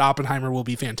that Oppenheimer will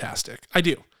be fantastic. I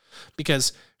do,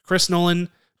 because Chris Nolan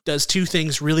does two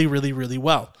things really, really, really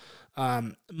well.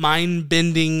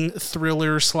 Mind-bending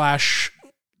thriller /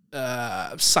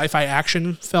 sci-fi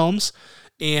action films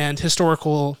and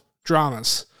historical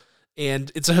dramas.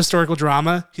 And it's a historical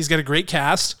drama. He's got a great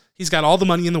cast. He's got all the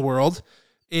money in the world.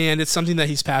 And it's something that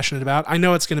he's passionate about. I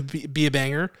know it's going to be a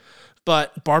banger.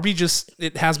 But Barbie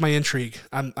it has my intrigue.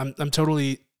 I'm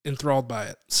totally enthralled by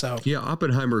it. So yeah,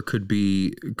 Oppenheimer could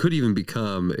even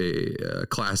become a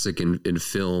classic in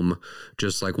film.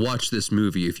 Just like watch this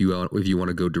movie if you want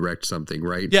to go direct something,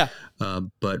 right? Yeah.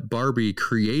 But Barbie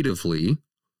creatively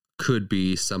could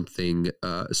be something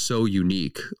so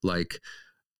unique. Like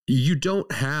you don't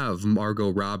have Margot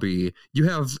Robbie. You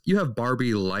have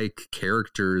Barbie-like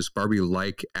characters,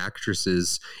 Barbie-like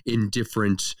actresses in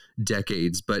different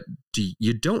decades, but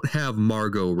you don't have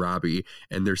Margot Robbie.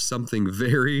 And there's something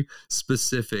very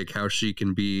specific how she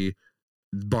can be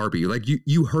Barbie. Like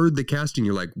you heard the casting,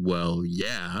 you're like, well,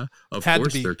 yeah, of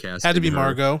course they're casting. Had to be her.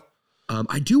 Margot.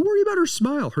 I do worry about her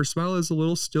smile. Her smile is a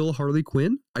little still Harley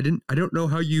Quinn. I don't know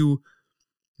how you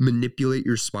manipulate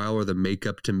your smile or the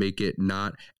makeup to make it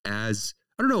not as,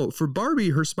 I don't know, for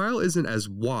Barbie, her smile isn't as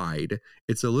wide.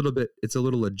 It's a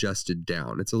little adjusted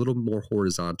down. It's a little more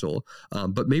horizontal.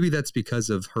 But maybe that's because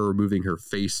of her moving her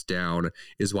face down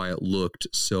is why it looked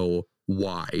so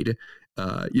wide.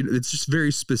 It's just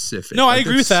very specific. No, I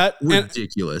agree with that.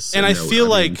 Ridiculous. And I feel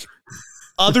like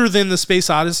other than the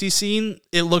Space Odyssey scene,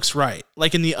 it looks right.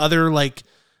 Like in the other, like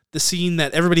the scene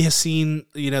that everybody has seen,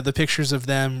 the pictures of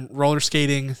them roller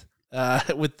skating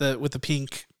with the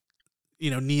pink,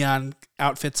 neon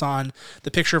outfits on, the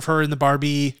picture of her in the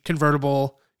Barbie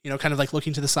convertible, kind of like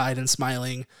looking to the side and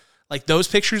smiling, like those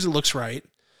pictures, it looks right.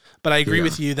 But I agree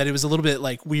with you that it was a little bit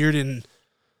like weird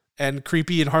and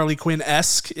creepy and Harley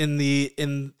Quinn-esque in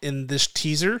this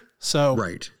teaser. So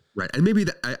right. And maybe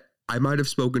I might have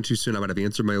spoken too soon. I might have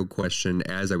answered my own question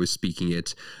as I was speaking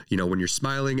it. When you're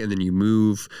smiling and then you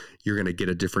move, you're going to get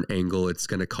a different angle. It's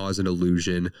going to cause an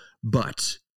illusion.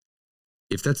 But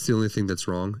if that's the only thing that's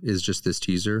wrong is just this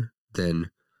teaser,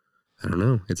 then I don't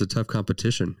know. It's a tough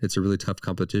competition. It's a really tough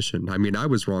competition. I mean, I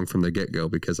was wrong from the get-go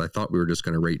because I thought we were just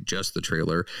going to rate just the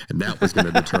trailer and that was going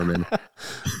to determine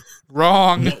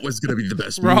wrong what was going to be the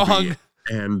best movie.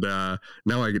 And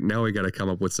now I got to come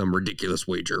up with some ridiculous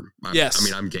wager. Yes. I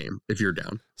mean, I'm game if you're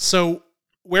down. So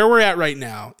where we're at right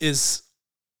now is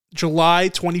July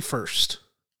 21st,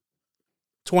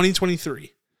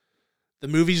 2023. The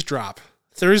movies drop.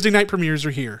 Thursday night premieres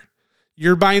are here.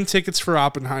 You're buying tickets for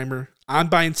Oppenheimer. I'm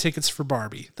buying tickets for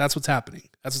Barbie. That's what's happening.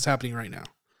 That's what's happening right now.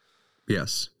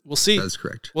 Yes. We'll see. That's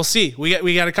correct. We'll see.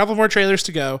 We got a couple more trailers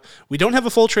to go. We don't have a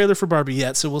full trailer for Barbie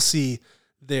yet, so we'll see.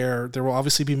 There will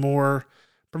obviously be more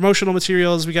promotional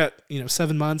materials. We got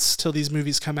 7 months till these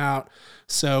movies come out,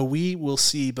 so we will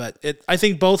see. But I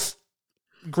think both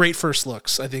great first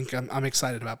looks. I think I'm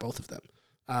excited about both of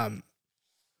them.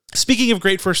 Speaking of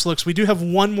great first looks, we do have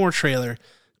one more trailer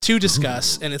to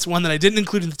discuss, and it's one that I didn't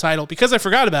include in the title because I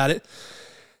forgot about it.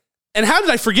 And how did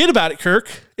I forget about it, Kirk?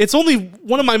 It's only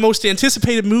one of my most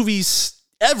anticipated movies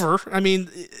ever. I mean,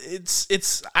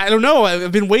 it's I don't know.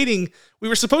 I've been waiting. We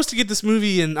were supposed to get this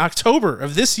movie in October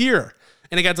of this year,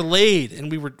 and it got delayed,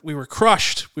 and we were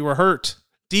crushed. We were hurt,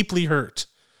 deeply hurt.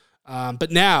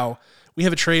 But now we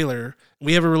have a trailer,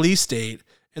 we have a release date,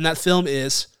 and that film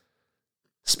is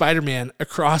Spider-Man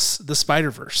Across the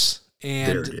Spider-Verse.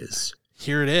 And there it is.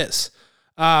 Here it is.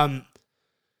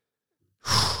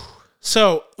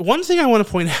 So one thing I want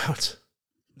to point out,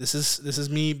 this is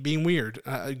me being weird,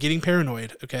 getting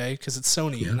paranoid, okay? Because it's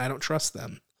Sony, and I don't trust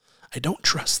them.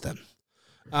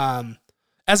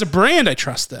 As a brand, I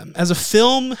trust them. As a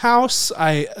film house,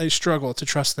 I struggle to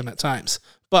trust them at times.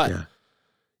 But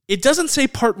it doesn't say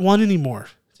part 1 anymore.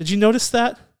 Did you notice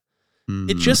that?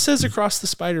 It just says Across the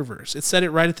Spider-Verse. It said it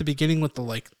right at the beginning with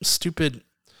the stupid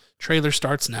trailer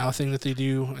starts now thing that they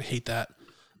do. I hate that.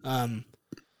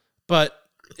 But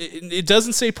it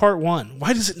doesn't say part 1.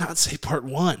 Why does it not say part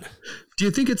 1? Do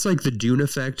you think it's like the Dune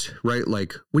effect, right?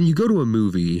 Like when you go to a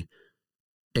movie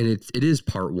and it is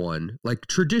part 1, like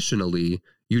traditionally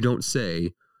you don't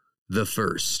say the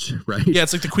first, right? Yeah,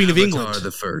 it's like the Queen of England.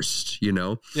 The first,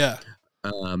 Yeah.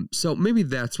 So maybe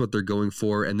that's what they're going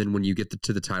for. And then when you get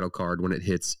to the title card, when it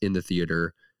hits in the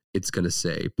theater, it's going to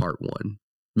say part 1.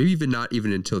 Maybe even not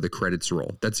even until the credits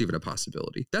roll. That's even a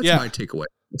possibility. That's my takeaway.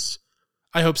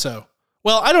 I hope so.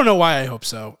 Well, I don't know why I hope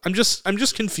so. I'm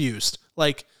just confused.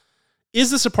 Like, is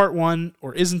this a part 1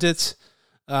 or isn't it?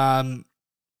 And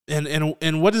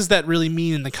what does that really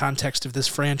mean in the context of this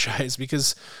franchise?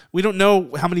 Because we don't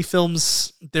know how many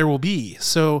films there will be.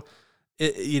 So,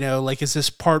 is this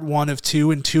part 1 of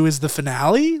 2 and 2 is the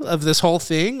finale of this whole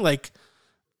thing? Like,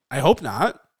 I hope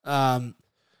not.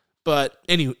 But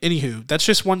anywho, that's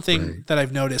just one thing that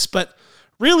I've noticed. But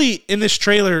really, in this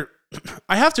trailer,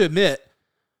 I have to admit,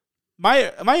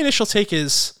 my initial take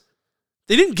is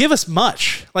they didn't give us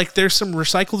much. Like, there's some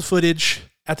recycled footage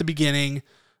at the beginning.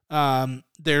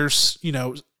 There's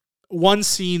one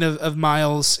scene of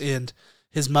Miles and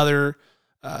his mother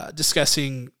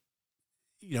discussing,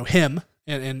 him,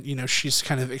 and she's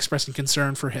kind of expressing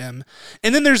concern for him.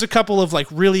 And then there's a couple of like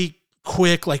really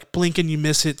quick, like blink and you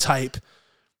miss it type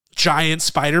giant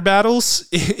spider battles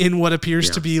in what appears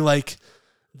to be like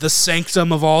the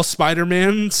sanctum of all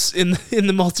Spider-Mans in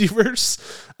the multiverse.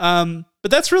 But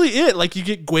that's really it. Like you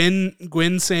get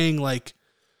Gwen saying like,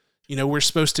 we're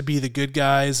supposed to be the good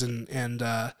guys, and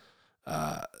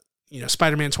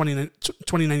Spider-Man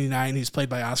 2099, he's played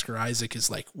by Oscar Isaac, is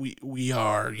like, we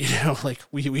are, like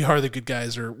we are the good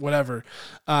guys or whatever.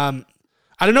 I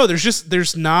don't know.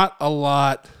 There's not a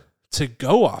lot to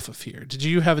go off of here. Did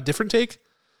you have a different take?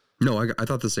 No, I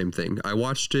thought the same thing. I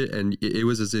watched it, and it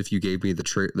was as if you gave me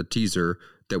the teaser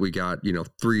that we got,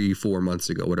 3-4 months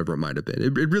ago, whatever it might have been.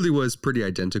 It really was pretty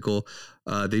identical.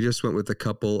 They just went with a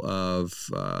couple of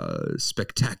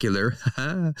spectacular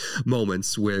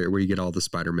moments where you get all the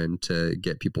Spider-Men to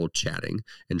get people chatting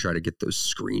and try to get those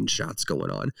screenshots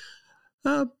going on.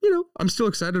 I'm still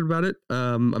excited about it.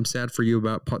 I'm sad for you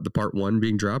about the part 1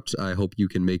 being dropped. I hope you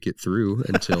can make it through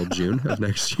until June of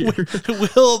next year.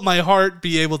 Will my heart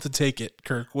be able to take it,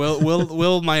 Kirk?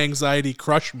 Will my anxiety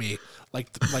crush me like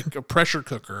a pressure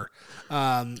cooker?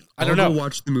 I don't know. I'll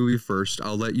watch the movie first.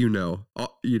 I'll let you know.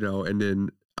 And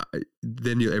then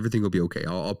everything will be okay.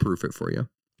 I'll proof it for you.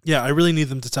 Yeah, I really need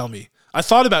them to tell me. I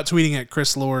thought about tweeting at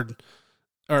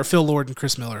Phil Lord and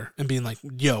Chris Miller and being like,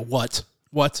 "Yo, what?"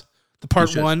 The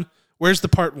part 1. Where's the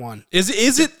part 1?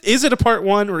 Is it a part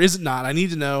 1 or is it not? I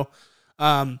need to know.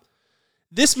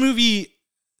 This movie,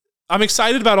 I'm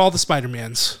excited about all the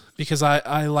Spider-Mans because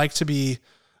I like to be,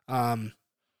 I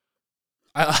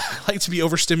like to be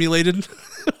overstimulated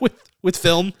with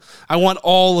film. I want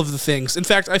all of the things. In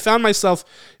fact, I found myself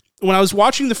when I was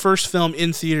watching the first film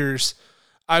in theaters,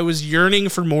 I was yearning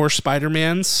for more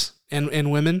Spider-Mans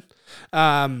and women.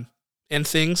 And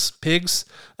things, pigs.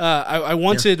 I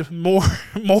wanted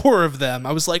more of them.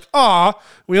 I was like,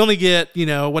 we only get,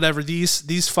 whatever,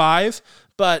 these 5.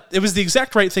 But it was the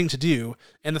exact right thing to do.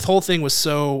 And the whole thing was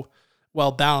so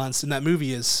well balanced. And that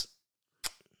movie is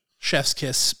chef's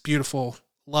kiss, beautiful,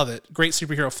 love it. Great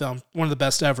superhero film, one of the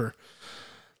best ever.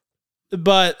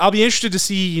 But I'll be interested to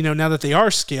see, now that they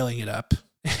are scaling it up,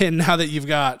 and now that you've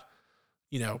got,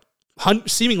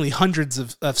 seemingly hundreds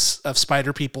of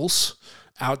spider peoples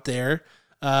out there,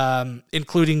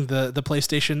 including the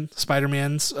PlayStation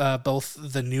Spider-Mans, both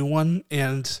the new one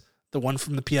and the one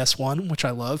from the PS1, which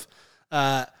I love.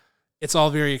 It's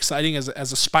all very exciting as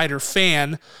a Spider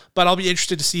fan, but I'll be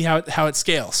interested to see how it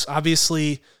scales.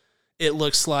 Obviously, it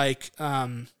looks like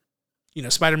Spider-Man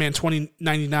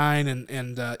 2099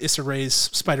 and Issa Rae's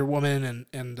Spider-Woman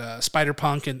and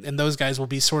Spider-Punk and those guys will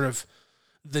be sort of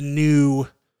the new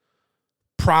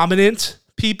prominent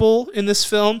people in this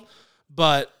film.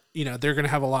 But, they're going to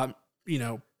have a lot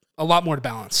more to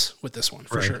balance with this one,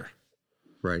 for sure.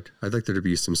 Right. I'd like there to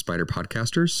be some spider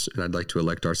podcasters, and I'd like to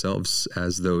elect ourselves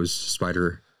as those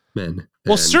spider men.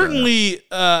 Well, certainly,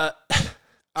 I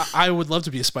would love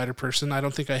to be a spider person. I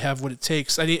don't think I have what it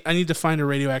takes. I need to find a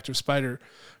radioactive spider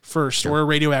first, or a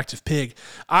radioactive pig.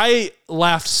 I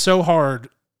laughed so hard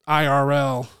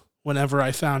IRL whenever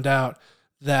I found out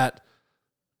that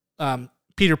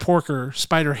Peter Porker,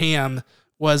 Spider-Ham,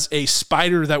 was a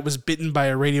spider that was bitten by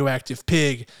a radioactive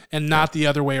pig and not the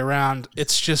other way around.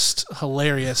 It's just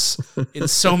hilarious in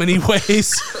so many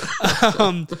ways.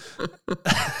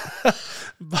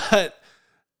 But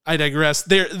I digress.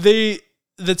 The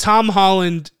Tom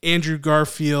Holland, Andrew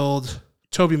Garfield,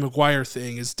 Tobey Maguire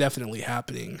thing is definitely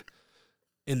happening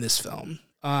in this film.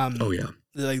 Like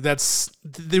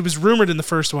it was rumored in the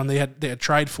first one they had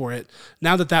tried for it.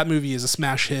 Now that movie is a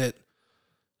smash hit,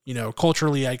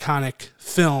 culturally iconic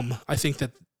film, I think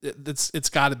that it's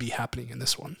got to be happening in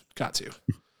this one. Got to.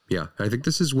 Yeah, I think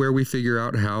this is where we figure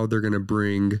out how they're going to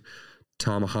bring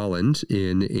Tom Holland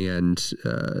in and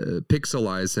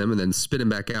pixelize him and then spit him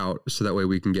back out, so that way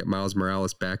we can get Miles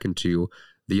Morales back into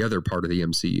the other part of the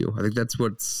MCU. I think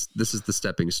this is the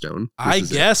stepping stone. I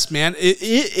guess, man.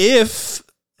 If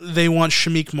they want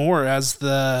Shameik Moore as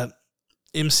the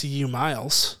MCU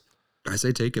Miles, I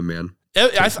say take him, man.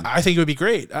 I think it would be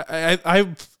great. I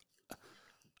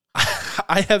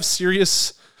have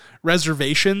serious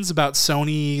reservations about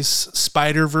Sony's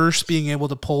Spider-Verse being able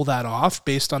to pull that off,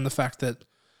 based on the fact that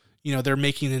they're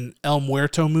making an El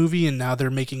Muerto movie and now they're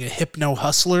making a Hypno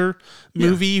Hustler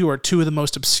movie, who are two of the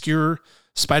most obscure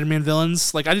Spider-Man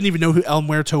villains. Like, I didn't even know who El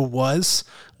Muerto was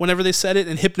whenever they said it.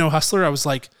 And Hypno Hustler, I was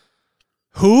like,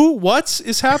 who? What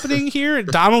is happening here? And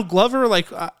Donald Glover, like,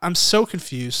 I'm so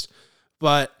confused.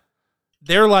 But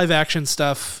their live action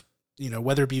stuff,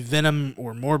 whether it be Venom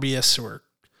or Morbius or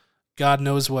God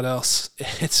knows what else,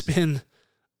 it's been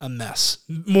a mess.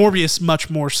 Morbius much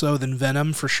more so than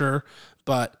Venom for sure,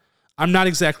 but I'm not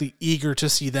exactly eager to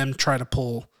see them try to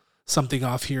pull something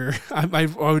off here. I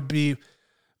would be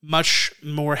much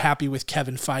more happy with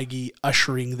Kevin Feige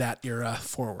ushering that era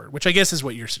forward, which I guess is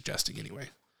what you're suggesting anyway.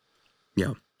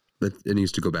 Yeah, but it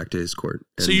needs to go back to his court.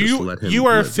 So you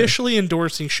are officially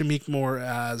endorsing Shamik Moore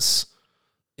as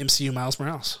MCU Miles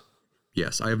Morales.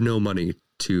 Yes, I have no money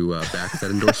to back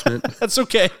that endorsement. That's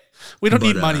okay. We don't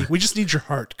need money. We just need your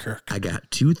heart, Kirk. I got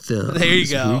 2 thumbs. There you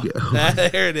go.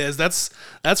 There it is.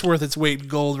 That's worth its weight in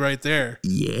gold right there.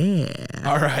 Yeah.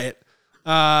 All right.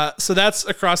 So that's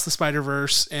Across the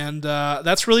Spider-Verse, and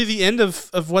that's really the end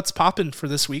of what's popping for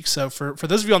this week. So for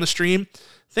those of you on the stream,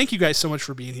 thank you guys so much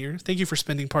for being here. Thank you for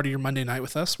spending part of your Monday night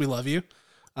with us. We love you.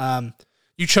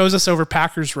 You chose us over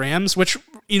Packers-Rams, which,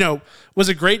 was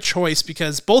a great choice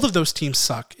because both of those teams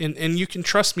suck. And you can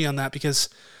trust me on that because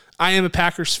I am a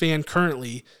Packers fan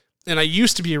currently, and I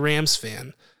used to be a Rams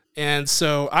fan. And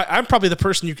so I'm probably the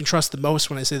person you can trust the most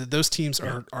when I say that those teams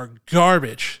are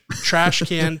garbage, trash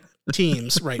can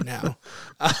teams right now.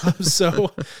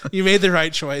 So you made the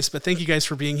right choice, but thank you guys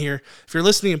for being here. If you're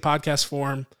listening in podcast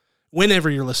form, whenever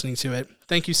you're listening to it,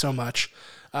 thank you so much.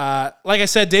 Like I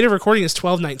said, date of recording is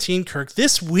 12/19, Kirk.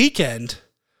 This weekend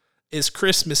is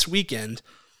Christmas weekend,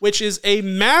 which is a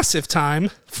massive time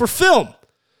for film.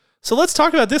 So let's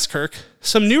talk about this, Kirk.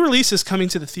 Some new releases coming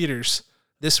to the theaters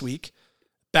this week.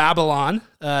 Babylon,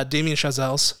 Damien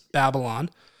Chazelle's Babylon.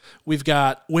 We've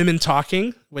got Women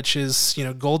Talking, which is,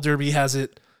 Gold Derby has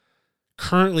it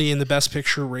currently in the Best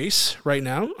Picture race right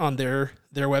now on their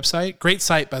website. Great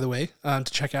site, by the way, to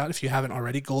check out if you haven't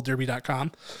already,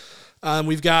 goldderby.com.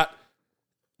 We've got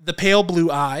The Pale Blue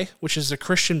Eye, which is a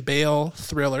Christian Bale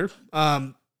thriller.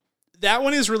 That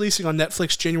one is releasing on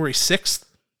Netflix January 6th,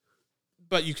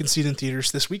 but you can see it in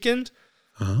theaters this weekend.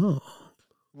 Oh.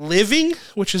 Living,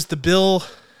 which is the Bill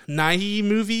Nighy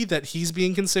movie that he's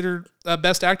being considered a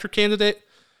Best Actor candidate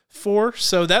for.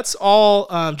 So that's all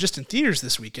just in theaters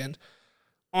this weekend.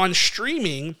 On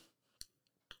streaming,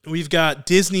 we've got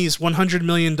Disney's $100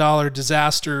 million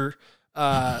disaster,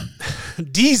 I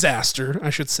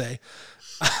should say.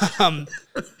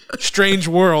 Strange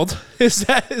World. Is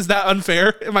that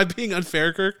unfair? Am I being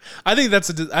unfair, Kirk? I think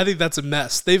that's a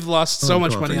mess. They've lost so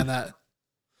much money on that.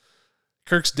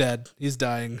 Kirk's dead. He's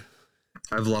dying.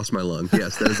 I've lost my lung.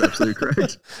 Yes, that is absolutely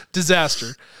correct.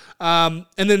 Disaster. And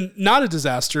then not a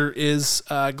disaster is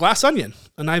Glass Onion,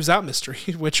 a Knives Out mystery,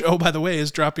 which, oh, by the way,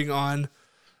 is dropping on...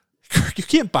 Kirk, you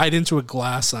can't bite into a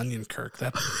glass onion, Kirk.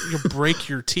 You'll break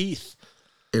your teeth.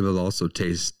 It will also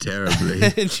taste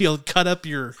terribly. And you'll cut up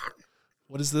your...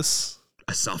 What is this?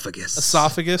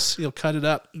 Esophagus. You'll cut it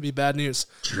up. It'll be bad news.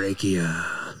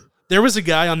 Trachea. There was a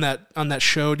guy on that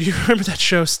show. Do you remember that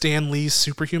show, Stan Lee's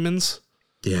Superhumans?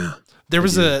 Yeah. There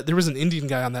was an Indian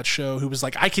guy on that show who was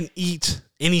like, I can eat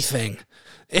anything.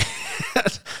 And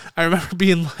I remember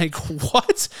being like,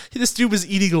 what? This dude was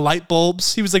eating light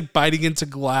bulbs. He was like biting into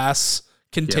glass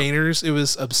containers. Yep. It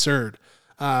was absurd.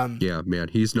 Yeah, man,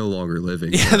 he's no longer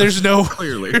living. Yeah, there's no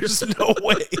clearly. There's no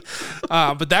way.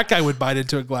 But that guy would bite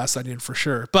into a glass onion for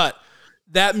sure. But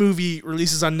that movie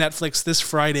releases on Netflix this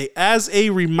Friday. As a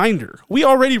reminder, we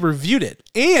already reviewed it,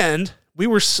 and we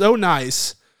were so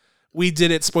nice. We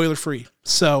did it spoiler free.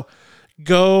 So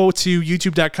go to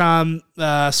youtube.com,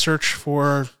 search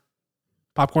for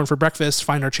Popcorn for Breakfast,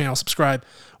 find our channel, subscribe,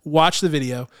 watch the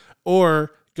video,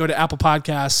 or go to Apple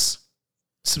Podcasts,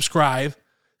 subscribe,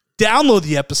 download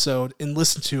the episode, and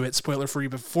listen to it spoiler free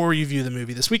before you view the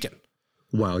movie this weekend.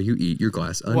 While you eat your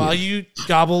glass onion. While you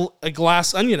gobble a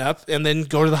glass onion up and then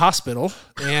go to the hospital,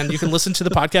 and you can listen to the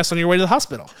podcast on your way to the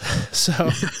hospital. So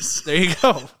There you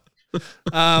go.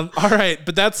 All right,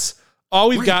 but that's all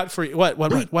we've got for you. What?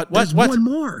 There's one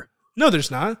more. No,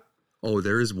 there's not. Oh,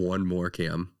 there is one more,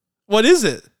 Cam. What is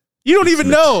it? You don't even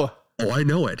know. Oh, I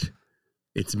know it.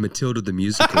 It's Matilda the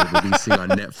Musical releasing on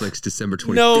Netflix December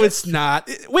 25th. No, it's not.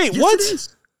 Wait, yes, what? It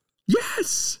is.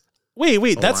 Yes.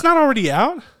 Wait, that's not already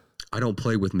out? I don't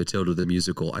play with Matilda the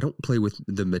Musical. I don't play with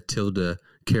the Matilda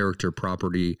character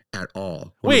property at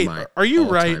all. Wait, are you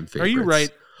right? Favorites. Are you right?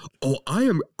 Oh, I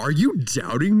am. Are you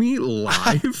doubting me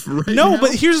live right now? No,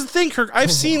 but here's the thing, Kirk.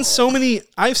 I've seen so many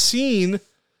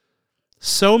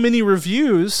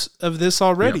reviews of this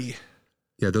already.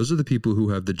 Yeah, those are the people who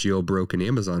have the jailbroken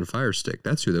Amazon Fire Stick.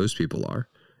 That's who those people are.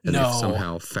 And they've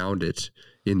somehow found it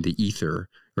in the ether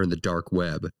or in the dark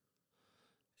web.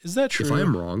 Is that true? If I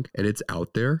am wrong and it's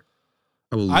out there,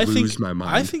 I will lose my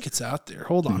mind. I think it's out there.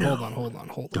 Hold on.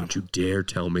 Don't you dare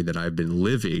tell me that I've been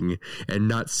living and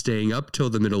not staying up till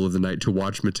the middle of the night to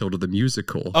watch Matilda the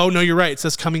Musical. Oh, no, you're right. It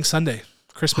says coming Sunday.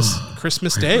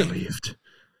 Christmas Day. Relieved.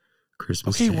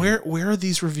 Christmas Okay, Day. where are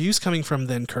these reviews coming from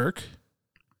then, Kirk?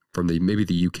 From maybe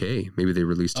the UK. Maybe they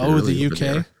released it Oh, early the over UK?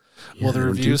 there. Yeah, Well, the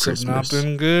reviews have not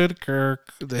been good,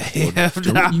 Kirk. They have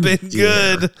not been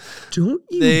good. Don't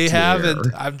you They dare. haven't.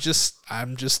 I'm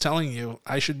just telling you.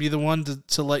 I should be the one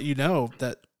to let you know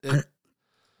that.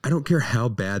 I don't care how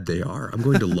bad they are. I'm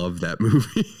going to love that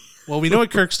movie. Well, we know what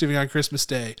Kirk's doing on Christmas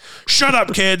Day. Shut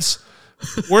up, kids.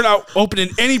 We're not opening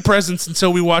any presents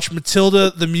until we watch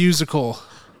Matilda the musical.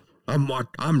 I'm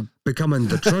becoming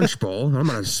the Trunchbull. I'm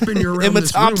going to spin you around Emma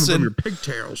this Thompson. room from your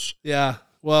pigtails. Yeah.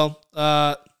 Well,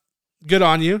 good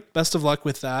on you. Best of luck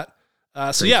with that.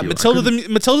 So yeah, you. Matilda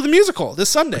the musical this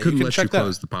Sunday. I couldn't you can let check you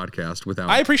close the podcast without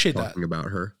I appreciate talking about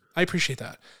her. I appreciate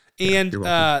that. And you're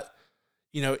welcome.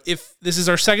 if this is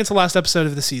our second to last episode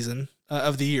of the season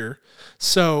of the year,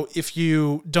 so if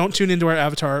you don't tune into our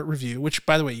Avatar review, which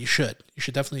by the way you should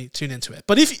definitely tune into it.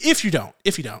 But if you don't,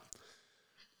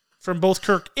 from both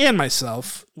Kirk and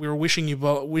myself, we were wishing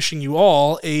you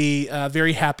all a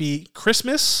very happy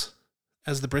Christmas,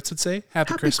 as the Brits would say.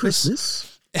 Happy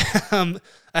Christmas.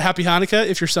 A happy Hanukkah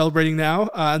if you're celebrating now,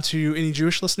 to any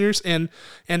Jewish listeners, and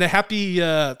a happy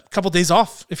couple days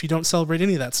off if you don't celebrate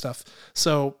any of that stuff.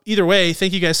 So either way,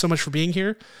 thank you guys so much for being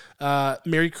here.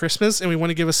 Merry Christmas, and we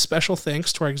want to give a special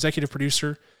thanks to our executive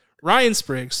producer, Ryan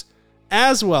Spriggs,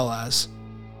 as well as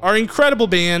our incredible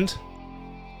band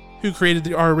who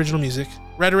created our original music,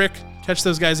 Rhetoric. Catch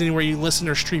those guys anywhere you listen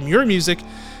or stream your music,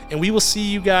 and we will see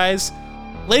you guys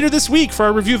later this week for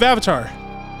our review of Avatar.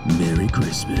 Merry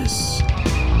Christmas.